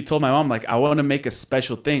I actually told my mom, like, I want to make a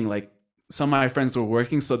special thing. Like, some of my friends were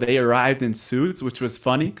working, so they arrived in suits, which was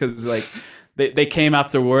funny because like they came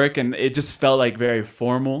after work and it just felt like very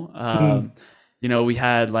formal. We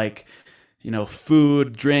had like,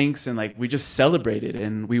 food, drinks, and like we just celebrated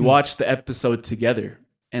and we watched the episode together.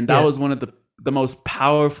 And that was one of the most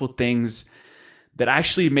powerful things that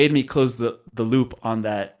actually made me close the loop on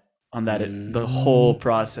that the whole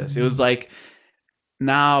process. It was like,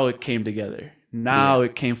 now it came together. Now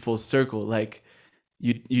it came full circle. Like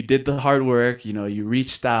you did the hard work, you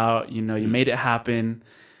reached out, you made it happen.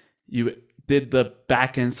 You did the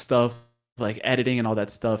back end stuff, like editing and all that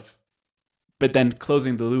stuff. But then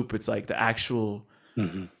closing the loop, it's like the actual,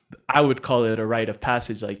 I would call it a rite of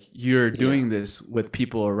passage. Like you're doing this with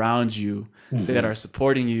people around you that are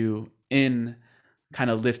supporting you in kind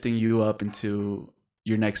of lifting you up into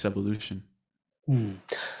your next evolution. Can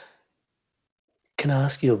I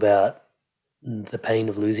ask you about the pain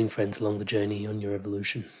of losing friends along the journey on your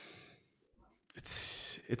evolution?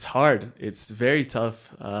 It's hard. It's very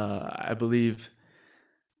tough. I believe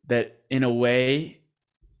that in a way,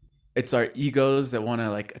 it's our egos that want to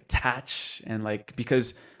like attach and like,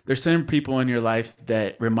 because there's certain people in your life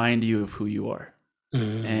that remind you of who you are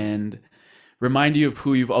and remind you of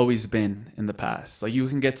who you've always been in the past. Like you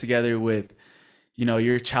can get together with,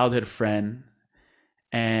 your childhood friend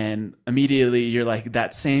and immediately you're like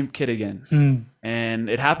that same kid again. And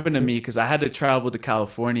it happened to me because I had to travel to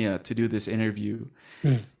California to do this interview.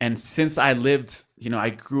 And since I lived,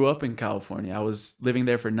 I grew up in California. I was living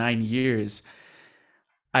there for 9 years.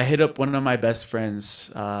 I hit up one of my best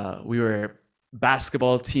friends. We were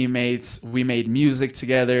basketball teammates. We made music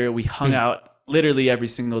together. We hung out literally every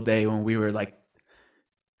single day when we were like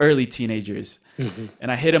early teenagers.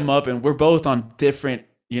 And I hit him up and we're both on different,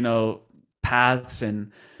 paths,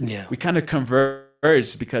 and we kind of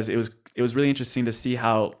converged because it was really interesting to see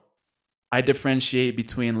how I differentiate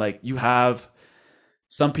between like you have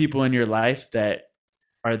some people in your life that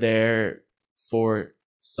are there for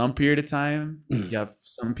some period of time. You have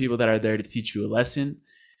some people that are there to teach you a lesson,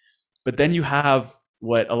 but then you have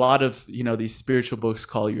what a lot of these spiritual books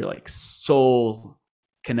call your like soul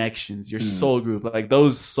connections, your soul group, like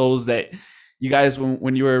those souls that you guys,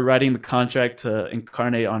 when you were writing the contract to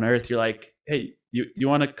incarnate on earth, you're like, hey, you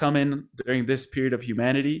want to come in during this period of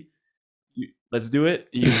humanity? Let's do it.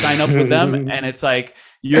 You sign up with them, and it's like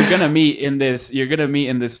you're gonna meet in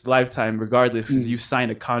this lifetime regardless, because you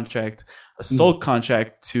signed a soul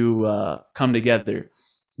contract to come together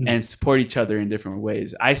and support each other in different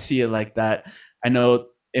ways. I see it like that. I know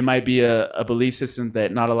it might be a belief system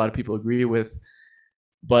that not a lot of people agree with,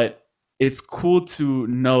 but it's cool to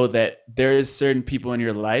know that there is certain people in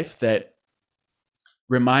your life that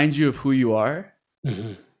remind you of who you are,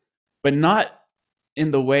 but not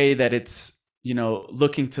in the way that it's,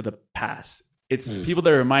 looking to the past. It's people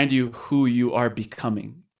that remind you who you are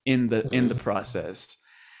becoming in the process.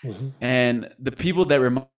 And the people that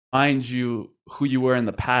remind you who you were in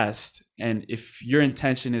the past, and if your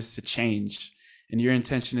intention is to change and your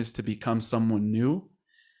intention is to become someone new,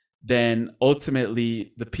 then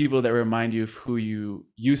ultimately the people that remind you of who you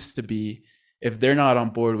used to be, if they're not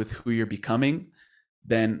on board with who you're becoming,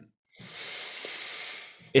 then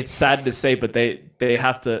it's sad to say, but they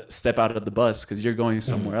have to step out of the bus because you're going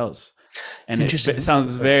somewhere else. And it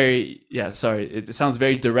sounds very, it sounds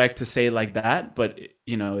very direct to say like that, but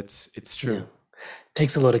it's true. Yeah. It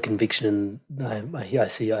takes a lot of conviction. I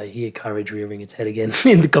hear courage rearing its head again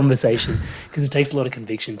in the conversation, because it takes a lot of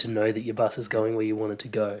conviction to know that your bus is going where you want it to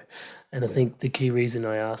go. And I think the key reason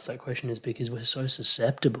I asked that question is because we're so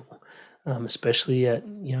susceptible, especially at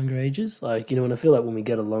younger ages. Like, and I feel like when we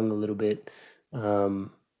get along a little bit,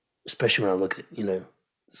 especially when I look at,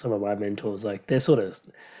 some of my mentors, like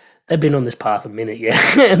they've been on this path a minute,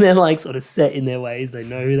 and they're like sort of set in their ways. They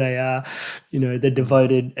know who they are, they're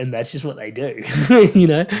devoted, and that's just what they do,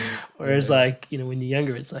 Whereas like, when you're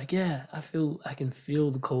younger, it's like, I can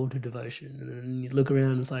feel the call to devotion. And then you look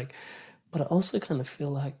around, and it's like, but I also kind of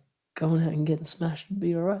feel like going out and getting smashed would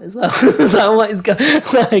be all right as well. So what is going,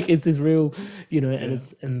 like, it's this real, and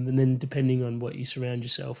it's, and then depending on what you surround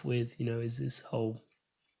yourself with, is this whole,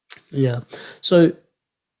 So,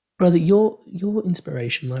 brother, your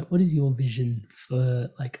inspiration, like, what is your vision for,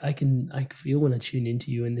 like, I can feel when I tune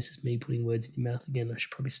into you, and this is me putting words in your mouth again. I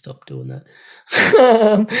should probably stop doing that.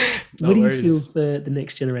 What do you feel for the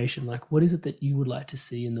next generation? Like, what is it that you would like to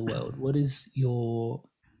see in the world? What is your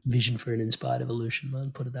vision for an inspired evolution? I'll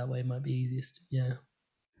put it that way, it might be easiest. Yeah.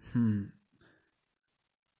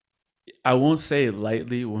 I won't say it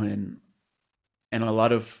lightly and a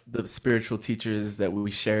lot of the spiritual teachers that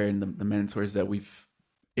we share and the mentors that we've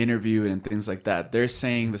interviewed and things like that, they're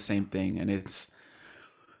saying the same thing. And this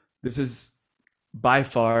is by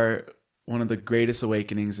far one of the greatest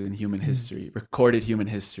awakenings in human history, recorded human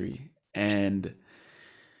history. And,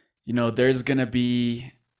 there's going to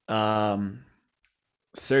be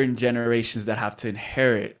certain generations that have to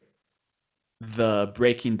inherit the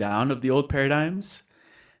breaking down of the old paradigms,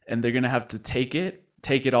 and they're going to have to take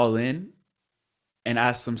it all in and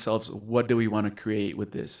ask themselves, what do we want to create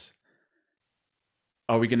with this?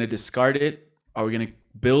 Are we going to discard it? Are we going to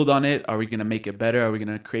build on it? Are we going to make it better? Are we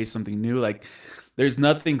going to create something new? Like, there's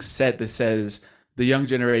nothing set that says the young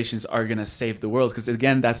generations are going to save the world, because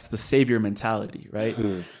again, that's the savior mentality, right?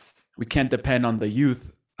 We can't depend on the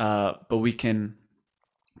youth, but we can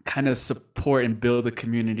kind of support and build a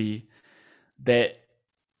community that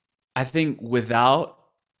I think without,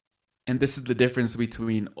 and this is the difference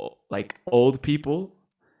between like old people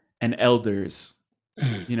and elders,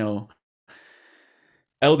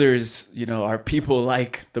 elders, are people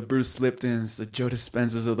like the Bruce Liptons, the Joe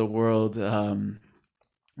Dispenzas of the world,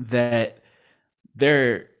 that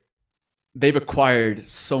they've acquired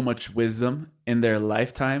so much wisdom in their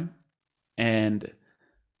lifetime, and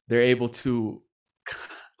they're able to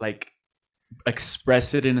like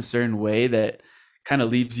express it in a certain way that kind of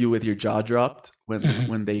leaves you with your jaw dropped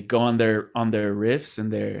when they go on their riffs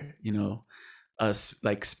and their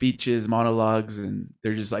like speeches, monologues, and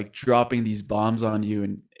they're just like dropping these bombs on you,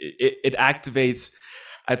 and it activates,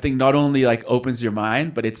 I think, not only like opens your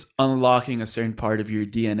mind, but it's unlocking a certain part of your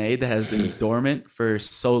DNA that has been dormant for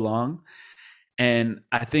so long. And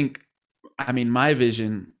I think, my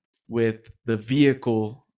vision with the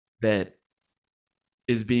vehicle that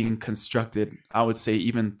is being constructed, I would say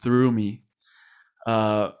even through me,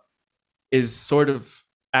 is sort of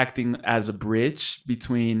acting as a bridge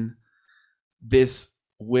between this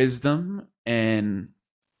wisdom and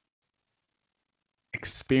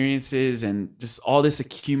experiences and just all this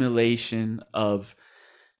accumulation of,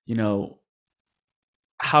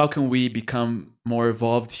 how can we become more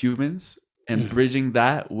evolved humans, and bridging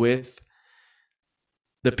that with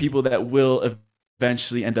the people that will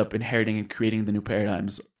eventually end up inheriting and creating the new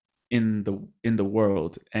paradigms in the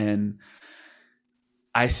world. And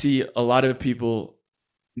I see a lot of people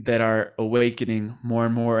that are awakening more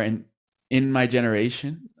and more, and in my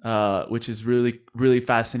generation, which is really, really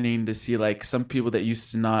fascinating to see. Like some people that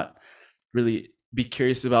used to not really be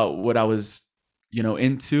curious about what I was,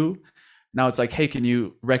 into. Now it's like, hey, can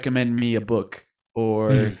you recommend me a book?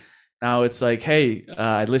 Or now it's like, hey,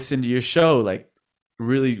 I listened to your show. Like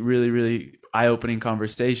really, really, really eye-opening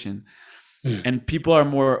conversation. And people are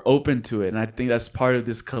more open to it. And I think that's part of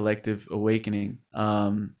this collective awakening.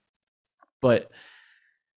 But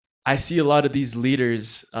I see a lot of these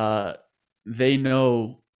leaders, they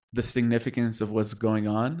know the significance of what's going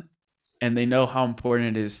on, and they know how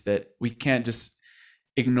important it is that we can't just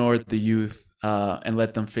ignore the youth and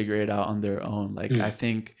let them figure it out on their own. Like I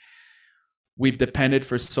think we've depended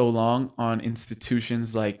for so long on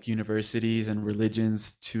institutions like universities and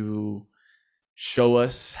religions to show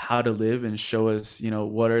us how to live and show us,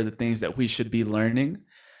 what are the things that we should be learning.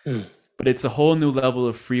 But it's a whole new level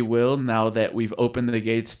of free will now that we've opened the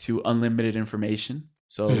gates to unlimited information.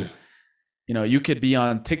 So, you could be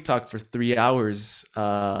on TikTok for 3 hours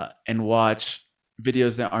and watch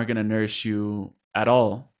videos that aren't going to nourish you at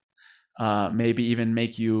all. Maybe even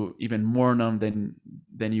make you even more numb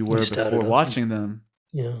than you were before watching them.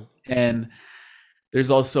 Yeah. And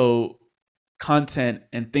there's also content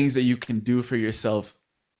and things that you can do for yourself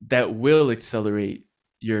that will accelerate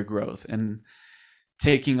your growth, and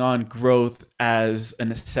taking on growth as a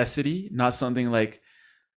necessity, not something like,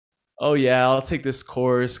 oh yeah, I'll take this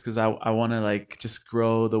course because I want to like just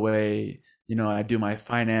grow the way, I do my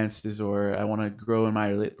finances, or I want to grow in my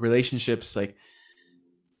relationships. Like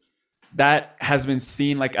that has been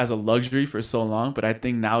seen like as a luxury for so long, but I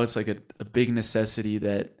think now it's like a big necessity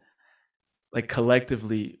that like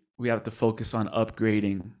collectively we have to focus on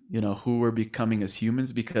upgrading, who we're becoming as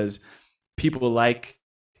humans, because people like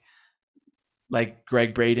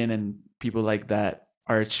Greg Braden and people like that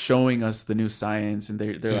are showing us the new science, and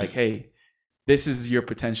they're like, hey, this is your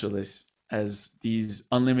potential as these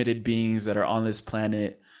unlimited beings that are on this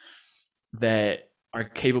planet that are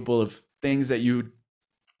capable of things that you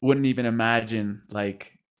wouldn't even imagine.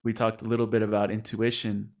 Like we talked a little bit about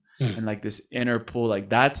intuition and like this inner pull, like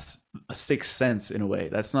that's a sixth sense in a way.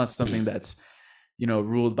 That's not something that's,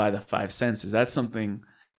 ruled by the five senses. That's something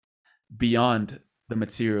beyond the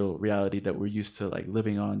material reality that we're used to like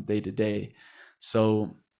living on day to day.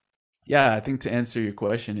 So yeah, I think to answer your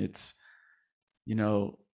question, it's,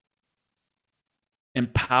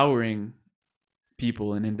 empowering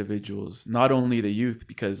people and individuals, not only the youth,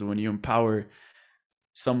 because when you empower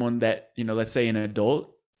someone that, let's say an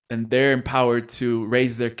adult, and they're empowered to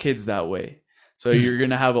raise their kids that way. So you're going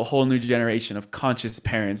to have a whole new generation of conscious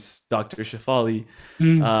parents, Dr. Shefali,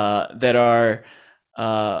 that are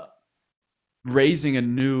raising a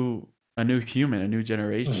new human, a new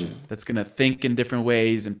generation that's going to think in different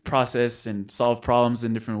ways and process and solve problems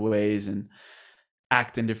in different ways and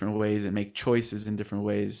act in different ways and make choices in different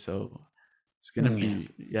ways. So it's going to be,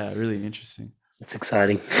 really interesting. It's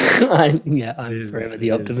exciting. I'm forever the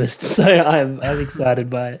optimist, so I'm excited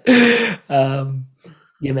by it.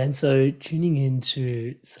 Yeah, man. So tuning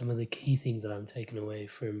into some of the key things that I'm taking away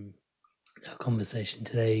from our conversation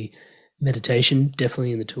today: meditation,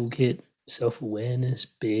 definitely in the toolkit. Self-awareness,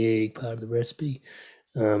 big part of the recipe.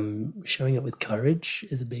 Showing up with courage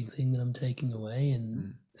is a big thing that I'm taking away,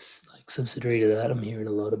 and like subsidiary to that, I'm hearing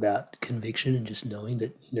a lot about conviction and just knowing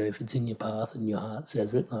that, if it's in your path and your heart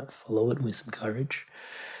says it, like follow it with some courage.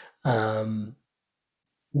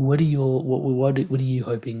 What are you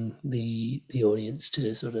hoping the audience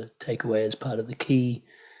to sort of take away as part of the key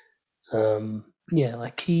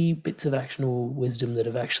key bits of actionable wisdom that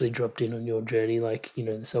have actually dropped in on your journey? Like,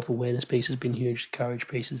 the self-awareness piece has been huge, the courage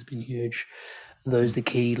piece has been huge. Are those the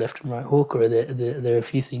key left and right hook, or are there a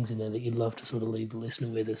few things in there that you'd love to sort of leave the listener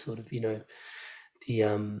with as sort of,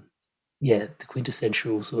 the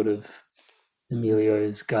quintessential sort of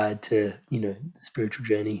Emilio's guide to, the spiritual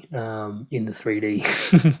journey in the 3D?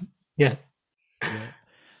 Yeah.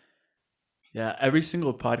 Every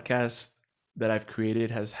single podcast that I've created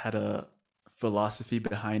has had a philosophy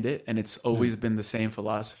behind it, and it's always been the same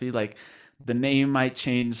philosophy. Like the name might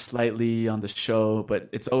change slightly on the show, but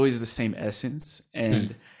it's always the same essence.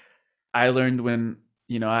 And I learned when,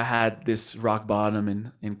 I had this rock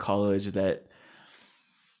bottom in college, that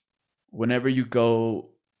whenever you go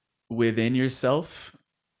within yourself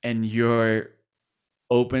and you're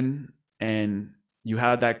open and you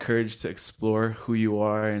have that courage to explore who you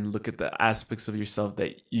are and look at the aspects of yourself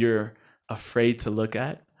that you're afraid to look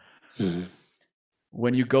at,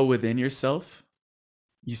 when you go within yourself,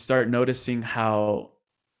 you start noticing how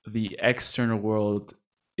the external world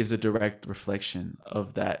is a direct reflection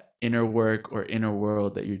of that inner work or inner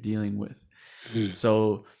world that you're dealing with.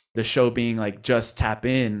 So the show being like Just Tap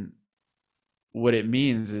In, what it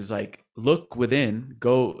means is like, look within,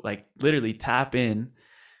 go like literally tap in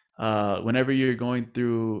whenever you're going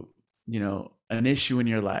through, an issue in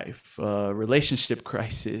your life, relationship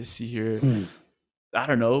crisis, you're, I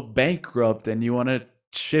don't know, bankrupt and you want to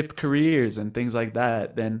shift careers and things like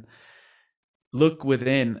that, then look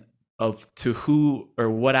within to who or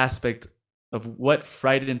what aspect of what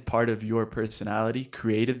frightened part of your personality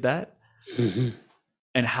created that.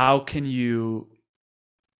 And how can you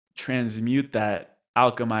transmute that,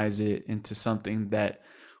 alchemize it into something that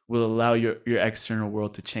will allow your external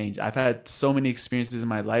world to change. I've had so many experiences in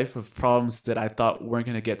my life of problems that I thought weren't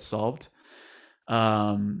going to get solved.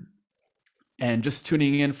 And just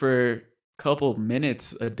tuning in for a couple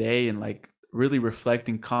minutes a day and like really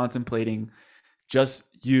reflecting, contemplating just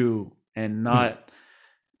you and not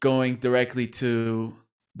going directly to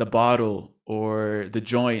the bottle or the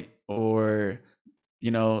joint or,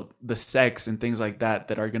 the sex and things like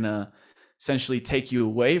that are going to essentially take you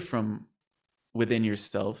away from within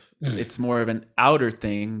yourself. It's more of an outer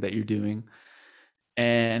thing that you're doing,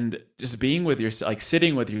 and just being with yourself, like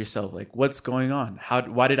sitting with yourself, like what's going on?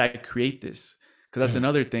 Why did I create this? Because that's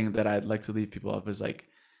another thing that I'd like to leave people off is like,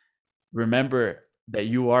 remember that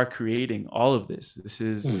you are creating all of this. This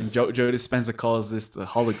is, and Joe Dispenza calls this the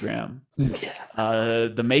hologram.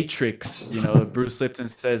 The Matrix, Bruce Lipton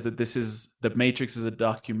says that the Matrix is a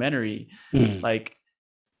documentary. Like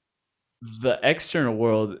the external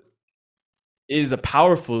world is a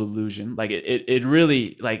powerful illusion. Like it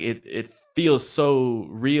really, like it feels so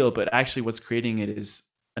real, but actually what's creating it is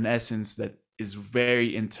an essence that is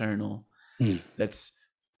very internal. That's,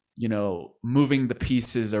 moving the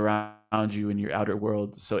pieces around you in your outer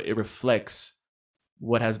world. So it reflects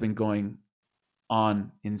what has been going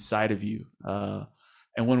on inside of you.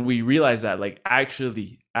 And when we realize that, like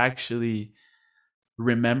actually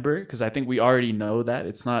remember, because I think we already know that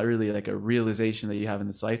it's not really like a realization that you have in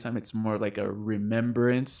this lifetime. It's more like a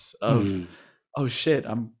remembrance of, oh shit,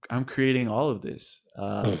 I'm creating all of this.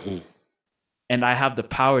 And I have the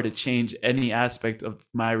power to change any aspect of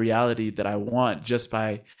my reality that I want just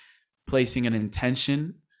by placing an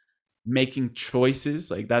intention, making choices.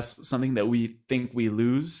 Like that's something that we think we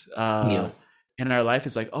lose in our life.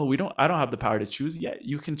 It's like, oh, I don't have the power to choose yet.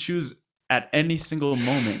 You can choose at any single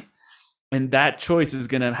moment. And that choice is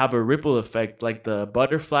going to have a ripple effect, like the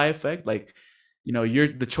butterfly effect. Like,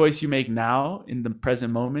 the choice you make now in the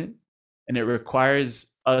present moment, and it requires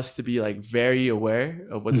us to be like very aware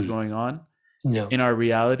of what's going on in our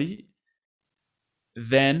reality.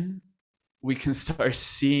 Then we can start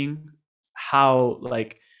seeing how,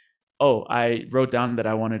 like, oh, I wrote down that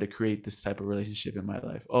I wanted to create this type of relationship in my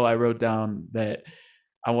life. Oh, I wrote down that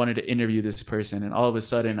I wanted to interview this person, and all of a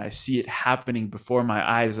sudden I see it happening before my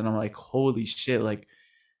eyes, and I'm like, holy shit, like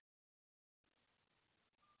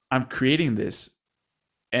I'm creating this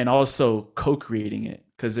and also co-creating it,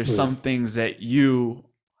 because there's some things that you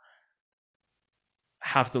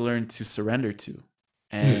have to learn to surrender to,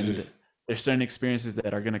 and there's certain experiences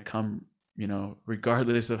that are going to come,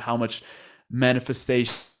 regardless of how much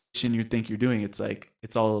manifestation you think you're doing. It's like,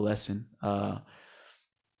 it's all a lesson.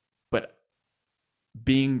 But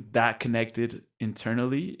being that connected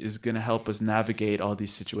internally is going to help us navigate all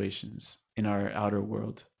these situations in our outer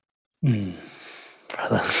world.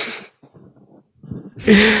 Brother,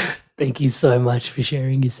 thank you so much for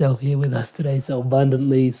sharing yourself here with us today so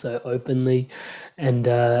abundantly, so openly. And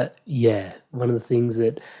one of the things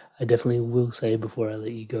that I definitely will say before I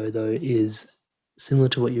let you go, though, is similar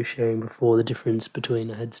to what you're sharing before, the difference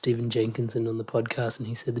between, I had Stephen Jenkinson on the podcast, and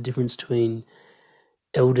he said the difference between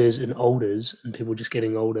elders and olders, and people just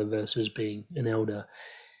getting older versus being an elder,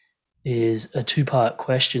 is a two-part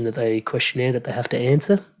questionnaire that they have to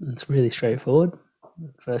answer. It's really straightforward.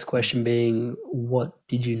 First question being, what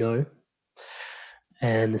did you know?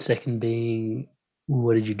 And the second being,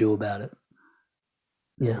 what did you do about it?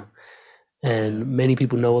 Yeah. And many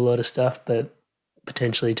people know a lot of stuff, but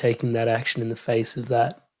potentially taking that action in the face of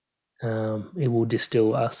that, it will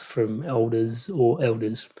distill us from elders or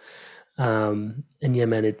elders. And yeah,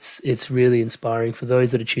 man, it's really inspiring. For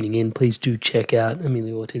those that are tuning in, please do check out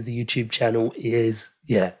Emilio Ortiz. The YouTube channel is,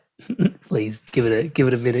 please give it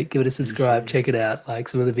a minute, give it a subscribe, check it out. Like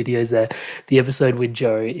some of the videos there. The episode with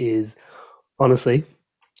Joe is honestly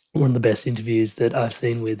one of the best interviews that I've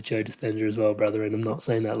seen with Joe Dispenza as well, brother. And I'm not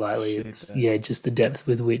saying that lightly. It's just the depth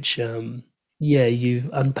with which you've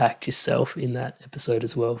unpacked yourself in that episode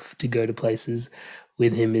as well. To go to places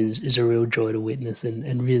with him is a real joy to witness,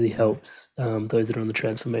 and really helps those that are on the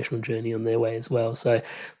transformational journey on their way as well. So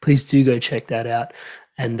please do go check that out.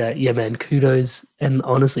 And yeah, man, kudos. And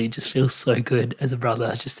honestly, it just feels so good as a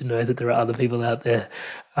brother just to know that there are other people out there,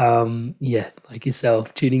 like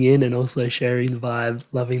yourself, tuning in and also sharing the vibe,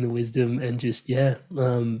 loving the wisdom, and just,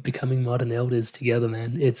 becoming modern elders together,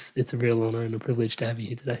 man. It's a real honor and a privilege to have you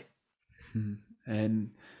here today.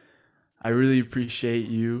 And I really appreciate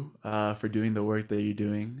you for doing the work that you're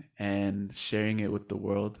doing and sharing it with the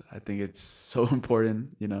world. I think it's so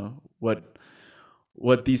important,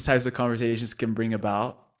 what these types of conversations can bring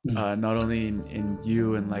about, not only in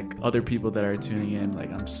you and like other people that are tuning in.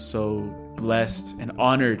 Like, I'm so blessed and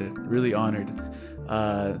honored, really honored.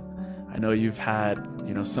 I know you've had,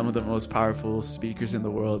 some of the most powerful speakers in the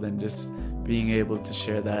world, and just being able to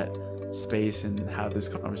share that space and have this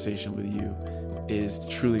conversation with you is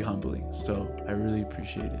truly humbling. So I really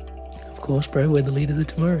appreciate it. Of course, bro. We're the leaders of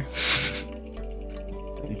tomorrow.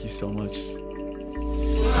 Thank you so much.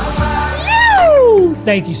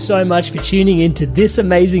 Thank you so much for tuning in to this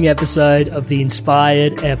amazing episode of The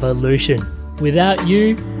Inspired Evolution. Without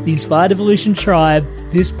you, the Inspired Evolution tribe,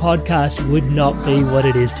 this podcast would not be what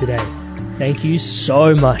it is today. Thank you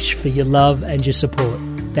so much for your love and your support.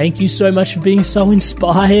 Thank you so much for being so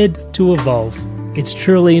inspired to evolve. It's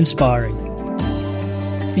truly inspiring.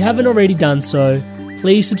 If you haven't already done so,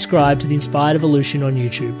 please subscribe to The Inspired Evolution on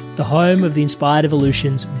YouTube, the home of The Inspired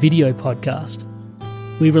Evolution's video podcast.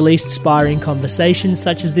 We release inspiring conversations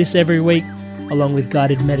such as this every week, along with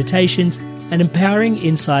guided meditations and empowering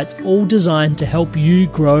insights, all designed to help you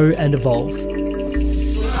grow and evolve.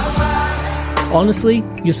 Honestly,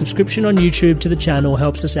 your subscription on YouTube to the channel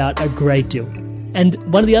helps us out a great deal. And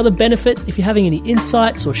one of the other benefits, if you're having any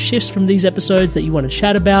insights or shifts from these episodes that you want to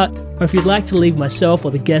chat about, or if you'd like to leave myself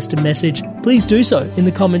or the guest a message, please do so in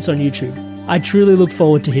the comments on YouTube. I truly look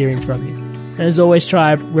forward to hearing from you. And as always,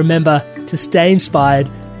 tribe, remember to stay inspired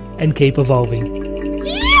and keep evolving.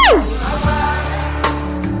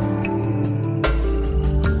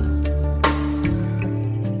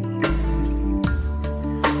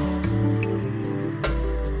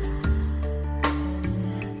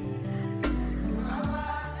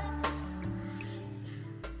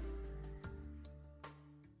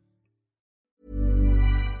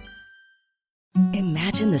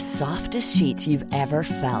 Imagine the softest sheets you've ever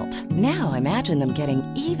felt. Now imagine them getting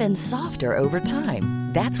even softer over time.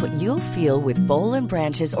 That's what you'll feel with Boll &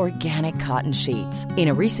 Branch's organic cotton sheets. In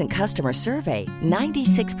a recent customer survey,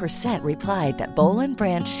 96% replied that Boll &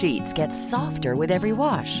 Branch sheets get softer with every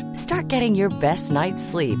wash. Start getting your best night's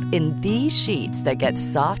sleep in these sheets that get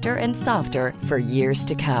softer and softer for years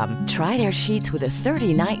to come. Try their sheets with a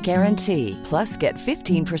 30-night guarantee. Plus, get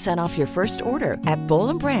 15% off your first order at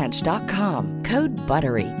bollandbranch.com. Code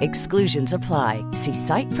BUTTERY. Exclusions apply. See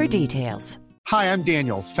site for details. Hi, I'm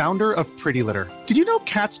Daniel, founder of Pretty Litter. Did you know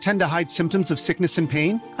cats tend to hide symptoms of sickness and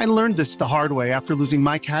pain? I learned this the hard way after losing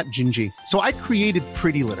my cat, Gingy. So I created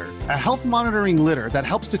Pretty Litter, a health monitoring litter that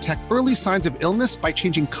helps detect early signs of illness by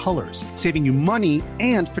changing colors, saving you money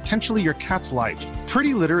and potentially your cat's life.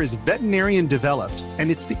 Pretty Litter is veterinarian developed,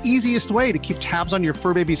 and it's the easiest way to keep tabs on your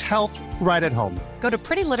fur baby's health right at home. Go to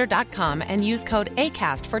prettylitter.com and use code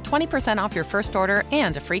ACAST for 20% off your first order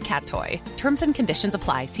and a free cat toy. Terms and conditions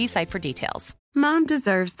apply. See site for details. Mom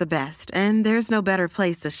deserves the best, and there's no better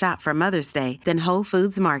place to shop for Mother's Day than Whole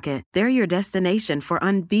Foods Market. They're your destination for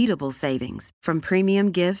unbeatable savings, from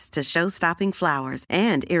premium gifts to show-stopping flowers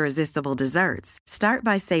and irresistible desserts. Start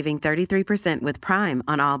by saving 33% with Prime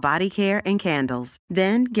on all body care and candles.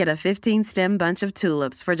 Then get a 15-stem bunch of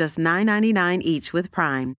tulips for just $9.99 each with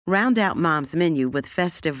Prime. Round out Mom's menu with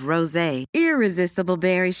festive rosé, irresistible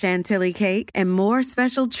berry chantilly cake, and more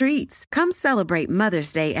special treats. Come celebrate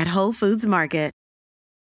Mother's Day at Whole Foods Market.